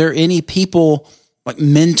you, are there any people like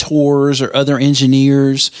mentors or other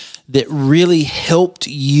engineers that really helped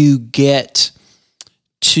you get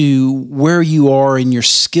to where you are in your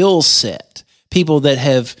skill set? People that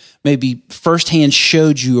have maybe firsthand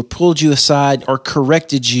showed you or pulled you aside or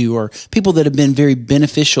corrected you, or people that have been very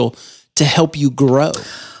beneficial to help you grow?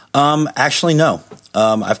 Actually, no.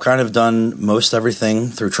 I've kind of done most everything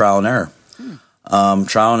through trial and error.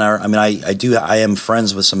 Trial and error. I mean, I am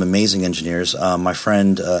friends with some amazing engineers. My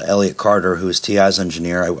friend Elliot Carter, who is T.I.'s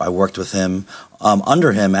engineer, I worked with him,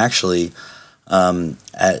 under him actually,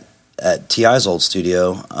 at T.I.'s old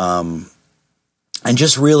studio. And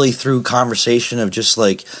just really through conversation of just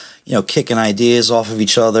like, kicking ideas off of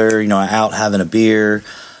each other, out having a beer.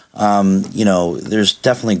 There's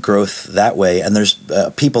definitely growth that way. And there's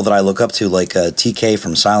people that I look up to, like TK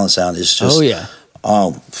from Silent Sound is just, oh yeah.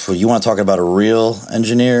 You want to talk about a real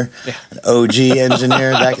engineer, an OG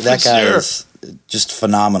engineer, that guy is just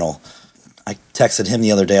phenomenal. I texted him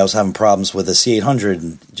the other day. I was having problems with a C800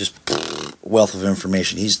 and just wealth of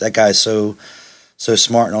information. That guy's so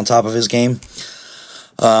smart and on top of his game.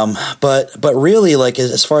 But really, like,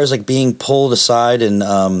 as far as like being pulled aside and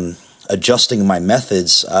adjusting my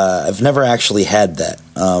methods, I've never actually had that.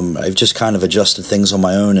 I've just kind of adjusted things on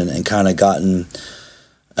my own and kind of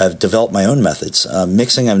I've developed my own methods.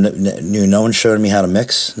 Mixing, no one showed me how to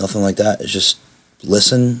mix, nothing like that. It's just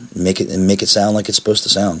listen, make it sound like it's supposed to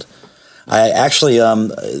sound. I actually,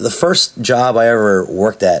 the first job I ever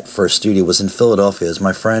worked at for a studio was in Philadelphia. It was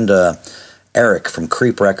my friend Eric from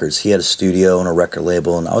Creep Records. He had a studio and a record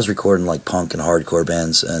label, and I was recording like punk and hardcore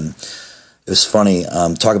bands. And it was funny.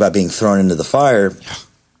 Talk about being thrown into the fire.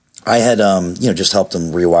 I had, just helped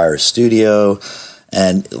him rewire his studio,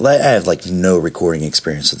 and I have like no recording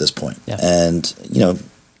experience at this point. Yeah. And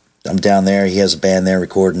I'm down there. He has a band there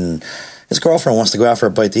recording. His girlfriend wants to go out for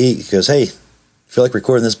a bite to eat. He goes, "Hey, feel like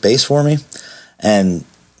recording this bass for me?" And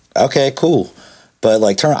okay, cool. But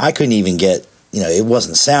like, I couldn't even get. It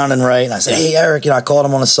wasn't sounding right. And I said, "Hey, Eric," I called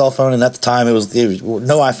him on his cell phone, and at the time it was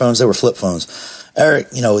no iPhones, they were flip phones.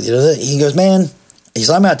 Eric, he goes, "Man," he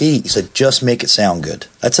said, "I'm out to eat." He said, "Just make it sound good.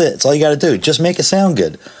 That's it. That's all you got to do. Just make it sound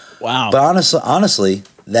good." Wow. But honestly,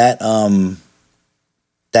 that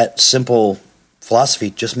simple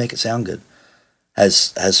philosophy, just make it sound good,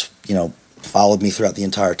 has followed me throughout the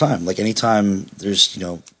entire time. Like anytime there's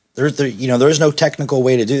There's no technical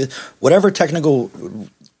way to do it. Whatever technical,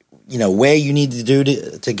 way you need to do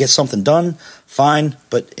to get something done, fine.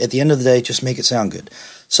 But at the end of the day, just make it sound good.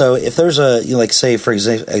 So if there's say for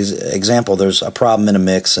example, there's a problem in a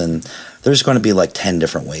mix, and there's going to be like 10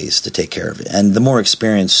 different ways to take care of it. And the more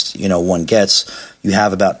experienced, one gets, you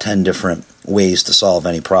have about 10 different ways to solve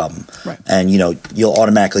any problem. Right. And, you'll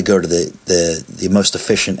automatically go to the most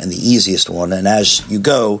efficient and the easiest one. And as you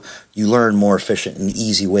go, you learn more efficient and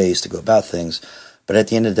easy ways to go about things. But at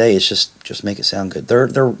the end of the day, it's just make it sound good.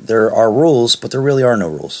 There are rules, but there really are no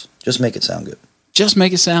rules. Just make it sound good. Just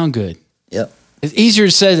make it sound good. Yep. It's easier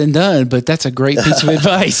said than done, but that's a great piece of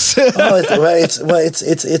advice. It's a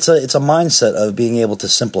mindset of being able to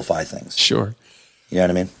simplify things. Sure. You know what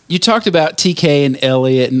I mean? You talked about TK and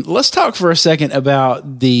Elliot, and let's talk for a second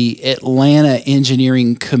about the Atlanta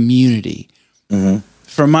engineering community. Mm-hmm.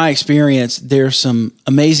 From my experience, there's some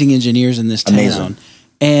amazing engineers in this town,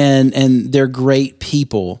 and they're great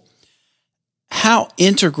people. How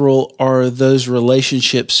integral are those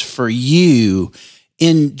relationships for you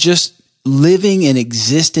in just living and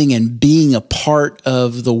existing and being a part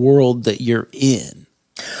of the world that you're in?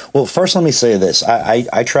 Well, first, let me say this.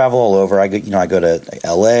 I travel all over. I go to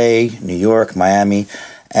LA, New York, Miami,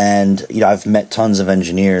 and I've met tons of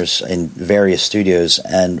engineers in various studios.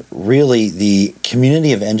 And really, the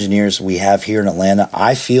community of engineers we have here in Atlanta,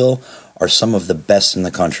 I feel, are some of the best in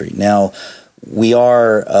the country. Now, we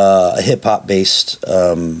are a hip hop based,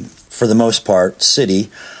 for the most part,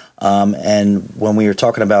 city. And when we were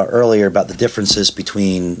talking about earlier about the differences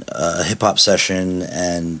between a hip-hop session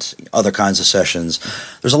and other kinds of sessions,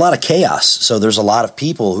 there's a lot of chaos. So there's a lot of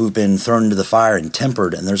people who've been thrown into the fire and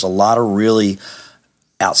tempered, and there's a lot of really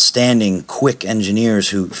outstanding, quick engineers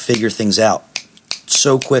who figure things out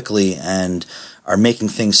so quickly and are making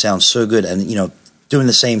things sound so good and, doing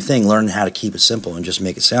the same thing, learning how to keep it simple and just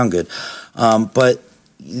make it sound good. But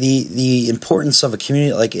the importance of a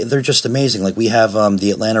community, like, they're just amazing. Like, we have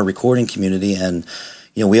the Atlanta recording community, and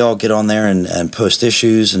we all get on there and post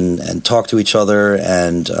issues and talk to each other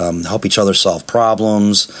and help each other solve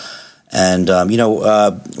problems. And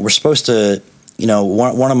we're supposed to,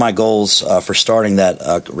 one of my goals for starting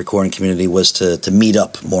that recording community was to meet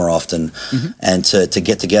up more often, mm-hmm. and to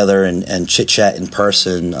get together and chit chat in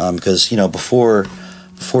person, because before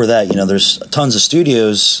that, there's tons of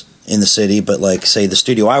studios in the city, but like, say, the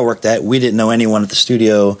studio I worked at, we didn't know anyone at the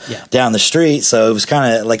studio down the street, so it was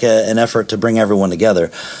kind of like an effort to bring everyone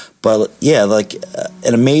together. But yeah, like,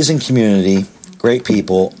 an amazing community, great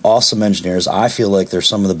people, awesome engineers. I feel like they're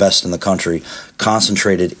some of the best in the country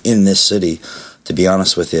concentrated in this city, to be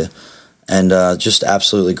honest with you, and just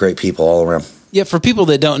absolutely great people all around. Yeah, for people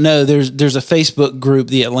that don't know, there's a Facebook group,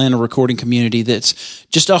 the Atlanta Recording Community, that's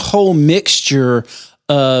just a whole mixture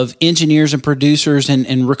of engineers and producers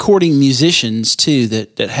and recording musicians too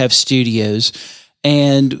that have studios.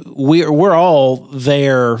 And we're all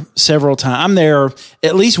there several times. I'm there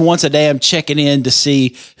at least once a day. I'm checking in to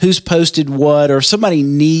see who's posted what, or somebody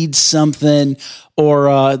needs something,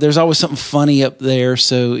 or there's always something funny up there.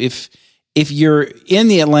 So if you're in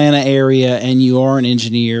the Atlanta area and you are an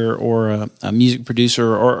engineer or a music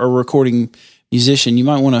producer or a recording musician, you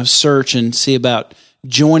might want to search and see about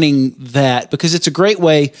joining that, because it's a great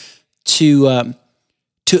way to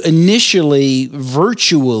initially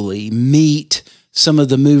virtually meet some of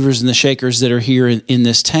the movers and the shakers that are here in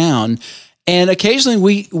this town. And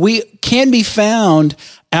occasionally we can be found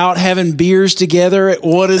out having beers together at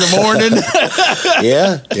 1 a.m.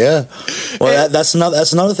 Yeah. Well, that's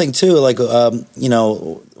another thing too. Like,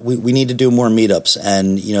 we need to do more meetups,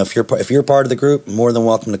 and if you're part of the group, more than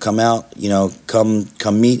welcome to come out.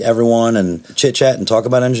 Come meet everyone and chit chat and talk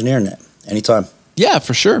about engineering anytime. Yeah,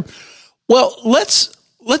 for sure. Well, let's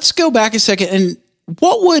go back a second. And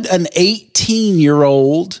what would an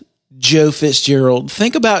 18-year-old Joe Fitzgerald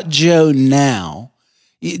think about Joe now?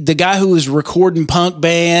 The guy who was recording punk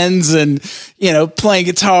bands and, playing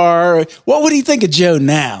guitar. What would he think of Joe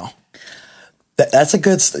now? That's a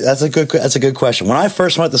good question. When I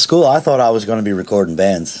first went to school, I thought I was going to be recording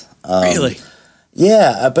bands. Really?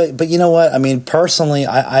 Yeah, but you know what? I mean, personally,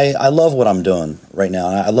 I love what I'm doing right now.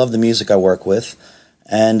 I love the music I work with.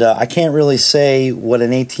 And I can't really say what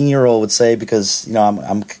an 18-year-old would say, because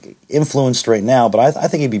I'm influenced right now. But I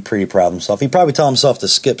think he'd be pretty proud of himself. He'd probably tell himself to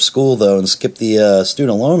skip school, though, and skip the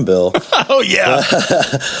student loan bill. Oh yeah.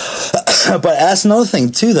 But that's another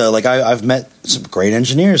thing too, though. Like, I've met some great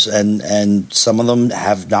engineers, and some of them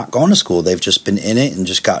have not gone to school. They've just been in it and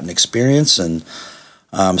just gotten experience. And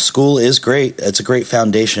school is great. It's a great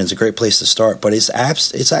foundation. It's a great place to start. But it's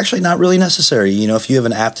actually not really necessary. If you have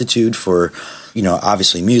an aptitude for,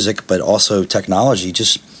 obviously music, but also technology,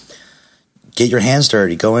 just get your hands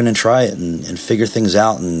dirty, go in and try it and figure things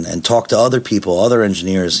out and talk to other people, other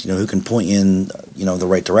engineers, who can point you in, the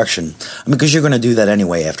right direction. I mean, because you're going to do that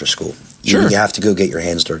anyway after school. Sure. You have to go get your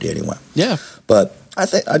hands dirty anyway. Yeah. But I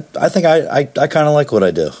think I kind of like what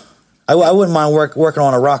I do. I wouldn't mind working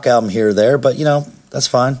on a rock album here or there, but that's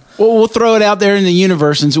fine. Well, we'll throw it out there in the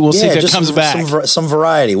universe and we'll see if it comes back. Some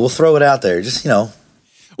variety. We'll throw it out there. Just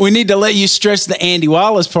We need to let you stretch the Andy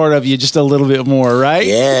Wallace part of you just a little bit more, right?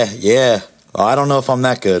 Yeah. Well, I don't know if I'm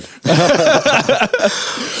that good.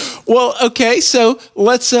 Well, okay, so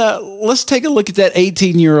let's take a look at that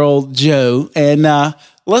 18-year-old Joe, and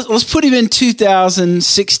let's put him in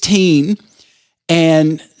 2016.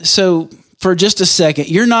 And so, for just a second,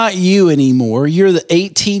 you're not you anymore. You're the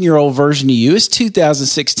 18-year-old version of you. It's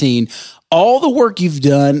 2016. All the work you've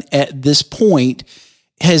done at this point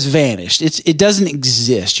has vanished. It doesn't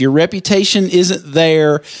exist. Your reputation isn't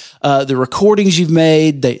there. The recordings you've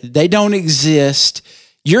made, they don't exist.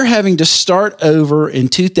 You're having to start over in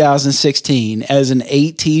 2016 as an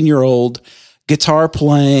 18-year-old guitar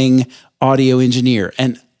playing audio engineer.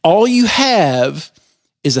 And all you have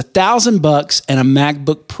is $1,000 and a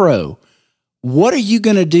MacBook Pro. What are you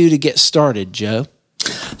going to do to get started, Joe?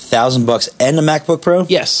 $1,000 and a MacBook Pro?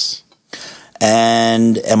 Yes.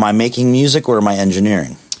 And am I making music or am I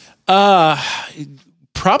engineering?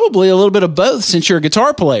 Probably a little bit of both, since you're a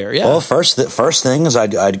guitar player. Yeah. Well, first thing is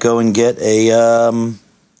I'd go and get an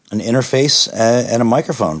interface and a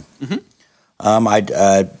microphone. Mm-hmm.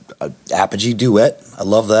 Apogee Duet. I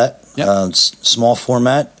love that. Yep. Small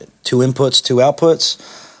format, 2 inputs, 2 outputs.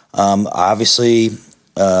 Obviously,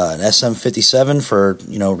 an SM57 for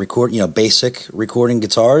basic recording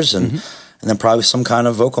guitars and. Mm-hmm. And then probably some kind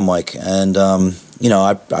of vocal mic, and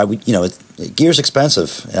gear's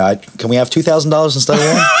expensive. Can we have $2,000 instead of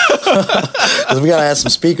one? Because we gotta add some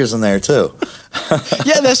speakers in there too.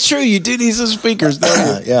 Yeah, that's true. You do need some speakers,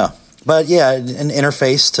 don't you? Yeah, but an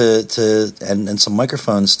interface and some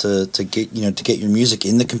microphones to get your music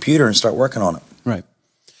in the computer and start working on it. Right.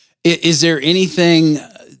 Is there anything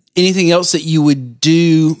else that you would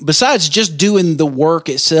do besides just doing the work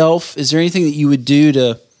itself? Is there anything that you would do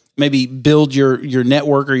to maybe build your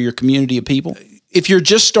network or your community of people? If you're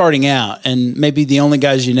just starting out and maybe the only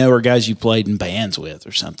guys you know are guys you played in bands with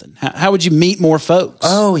or something, how would you meet more folks?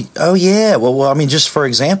 Oh yeah. Well, I mean, just for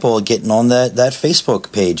example, getting on that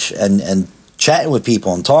Facebook page and chatting with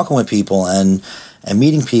people and talking with people and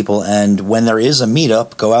meeting people. And when there is a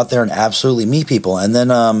meetup, go out there and absolutely meet people. And then,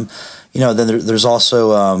 then there's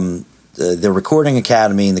also, the Recording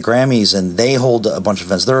Academy and the Grammys, and they hold a bunch of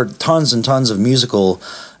events. There are tons and tons of musical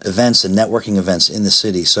events and networking events in the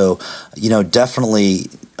city. So, definitely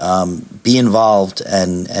be involved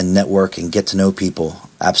and network and get to know people.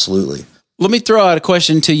 Absolutely. Let me throw out a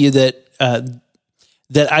question to you that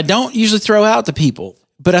I don't usually throw out to people,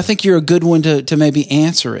 but I think you're a good one to maybe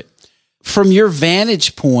answer it. From your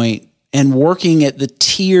vantage point and working at the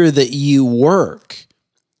tier that you work,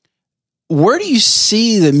 where do you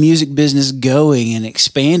see the music business going and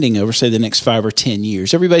expanding over, say, the next 5 or 10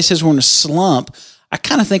 years? Everybody says we're in a slump. I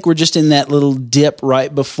kind of think we're just in that little dip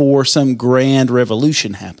right before some grand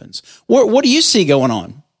revolution happens. What do you see going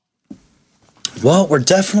on? Well, we're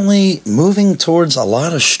definitely moving towards a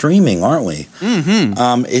lot of streaming, aren't we?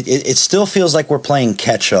 Mm-hmm. It still feels like we're playing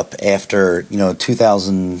catch up after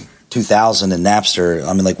 2000 and Napster.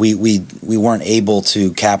 I mean, like we weren't able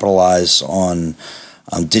to capitalize on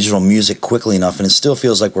digital music quickly enough, and it still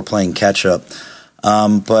feels like we're playing catch up.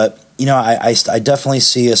 But I definitely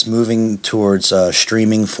see us moving towards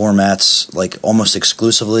streaming formats, like almost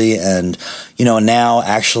exclusively. And now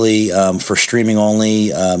actually for streaming only,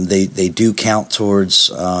 they do count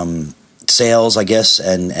towards sales, I guess,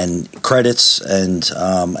 and credits, and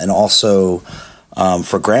also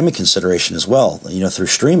for Grammy consideration as well. Through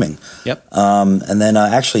streaming. Yep. And then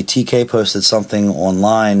actually TK posted something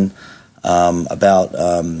online about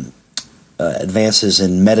advances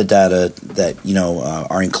in metadata that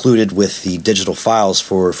are included with the digital files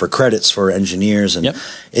for credits for engineers, and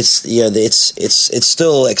it's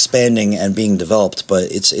still expanding and being developed,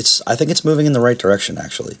 but I think it's moving in the right direction.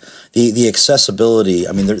 Actually, the accessibility.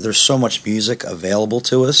 I mean, there's so much music available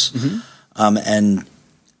to us, mm-hmm. And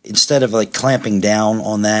instead of like clamping down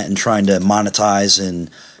on that and trying to monetize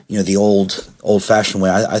and the old-fashioned way,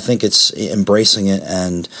 I think it's embracing it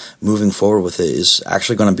and moving forward with it is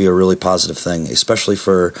actually going to be a really positive thing, especially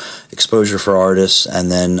for exposure for artists,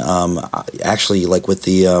 and then actually, like with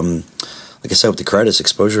the, like I said, with the credits,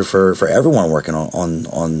 exposure for everyone working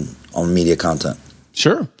on media content.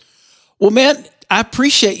 Sure. Well, man, I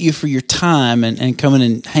appreciate you for your time and coming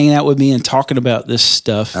and hanging out with me and talking about this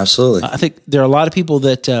stuff. Absolutely. I think there are a lot of people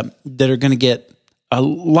that are going to get a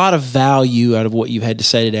lot of value out of what you've had to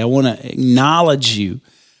say today. I want to acknowledge you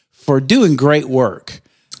for doing great work.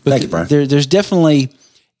 Thank you, Brian. There's definitely,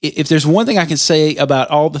 if there's one thing I can say about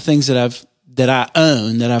all the things that I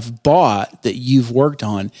own, that I've bought, that you've worked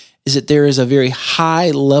on, is that there is a very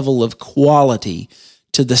high level of quality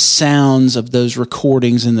to the sounds of those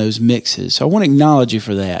recordings and those mixes. So I want to acknowledge you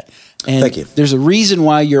for that. And thank you. There's a reason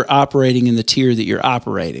why you're operating in the tier that you're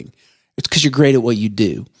operating. It's because you're great at what you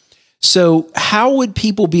do. So how would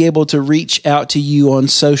people be able to reach out to you on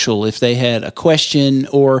social if they had a question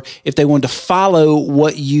or if they wanted to follow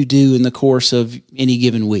what you do in the course of any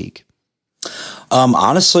given week?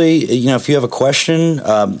 Honestly, if you have a question,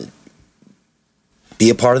 be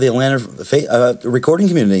a part of the Atlanta recording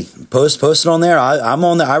community. Post it on there. I'm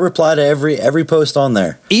on there. I reply to every post on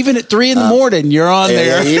there. Even at 3 a.m, you're on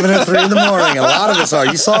there. Yeah, even at 3 a.m, a lot of us are.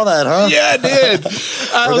 You saw that, huh? Yeah, I did.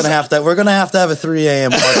 We're gonna have to have a 3 a.m.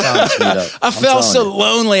 part-time meetup. I felt so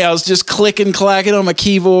lonely. I was just clicking, clacking on my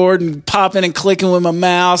keyboard and popping and clicking with my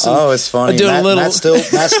mouse. Oh, it's funny. Matt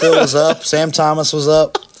Still was up. Sam Thomas was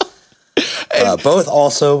up. Both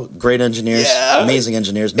also great engineers, amazing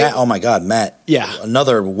engineers. Matt, oh my God, Matt. Yeah.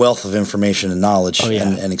 Another wealth of information and knowledge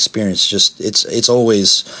and experience. Just it's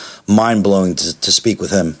always mind blowing to speak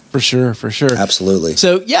with him. For sure. Absolutely.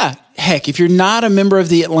 So yeah, heck, if you're not a member of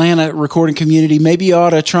the Atlanta recording community, maybe you ought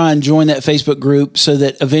to try and join that Facebook group so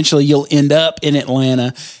that eventually you'll end up in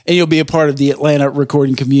Atlanta and you'll be a part of the Atlanta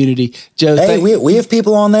recording community. Joe, hey, we have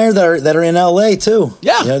people on there that are in LA too.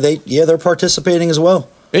 Yeah. They're participating as well.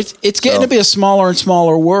 It's getting to be a smaller and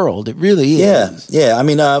smaller world. It really is. Yeah. I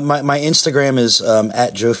mean, my Instagram is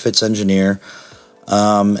at Joe Fitz Engineer,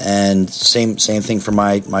 and same thing for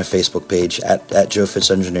my Facebook page at Joe Fitz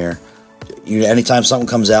Engineer. Anytime something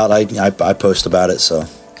comes out, I post about it. So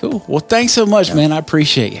cool. Well, thanks so much, man. I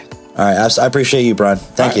appreciate you. All right, I appreciate you, Brian.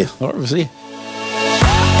 Thank you. All right, we'll see you.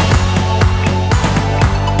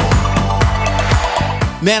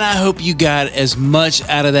 Man, I hope you got as much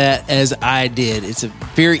out of that as I did. It's a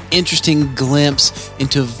very interesting glimpse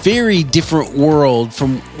into a very different world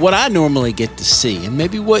from what I normally get to see and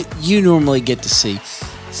maybe what you normally get to see.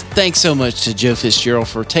 Thanks so much to Joe Fitzgerald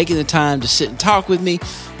for taking the time to sit and talk with me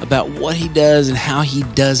about what he does and how he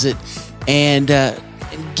does it and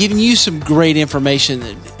giving you some great information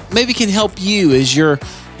that maybe can help you as you're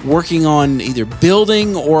working on either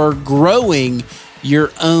building or growing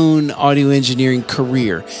your own audio engineering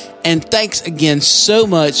career. And thanks again so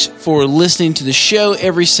much for listening to the show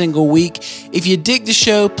every single week. If you dig the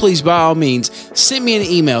show, please, by all means, send me an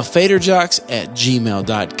email,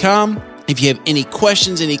 faderjocks@gmail.com. If you have any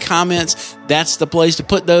questions, any comments, that's the place to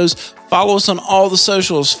put those. Follow us on all the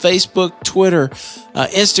socials, Facebook, Twitter,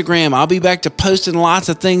 Instagram. I'll be back to posting lots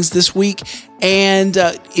of things this week. And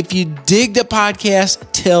if you dig the podcast,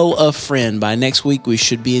 tell a friend. By next week, we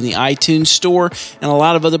should be in the iTunes store and a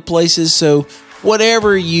lot of other places. So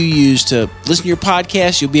whatever you use to listen to your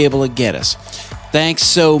podcast, you'll be able to get us. Thanks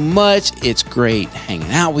so much. It's great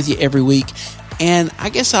hanging out with you every week. And I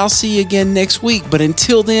guess I'll see you again next week. But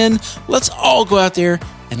until then, let's all go out there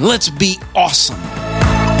and let's be awesome.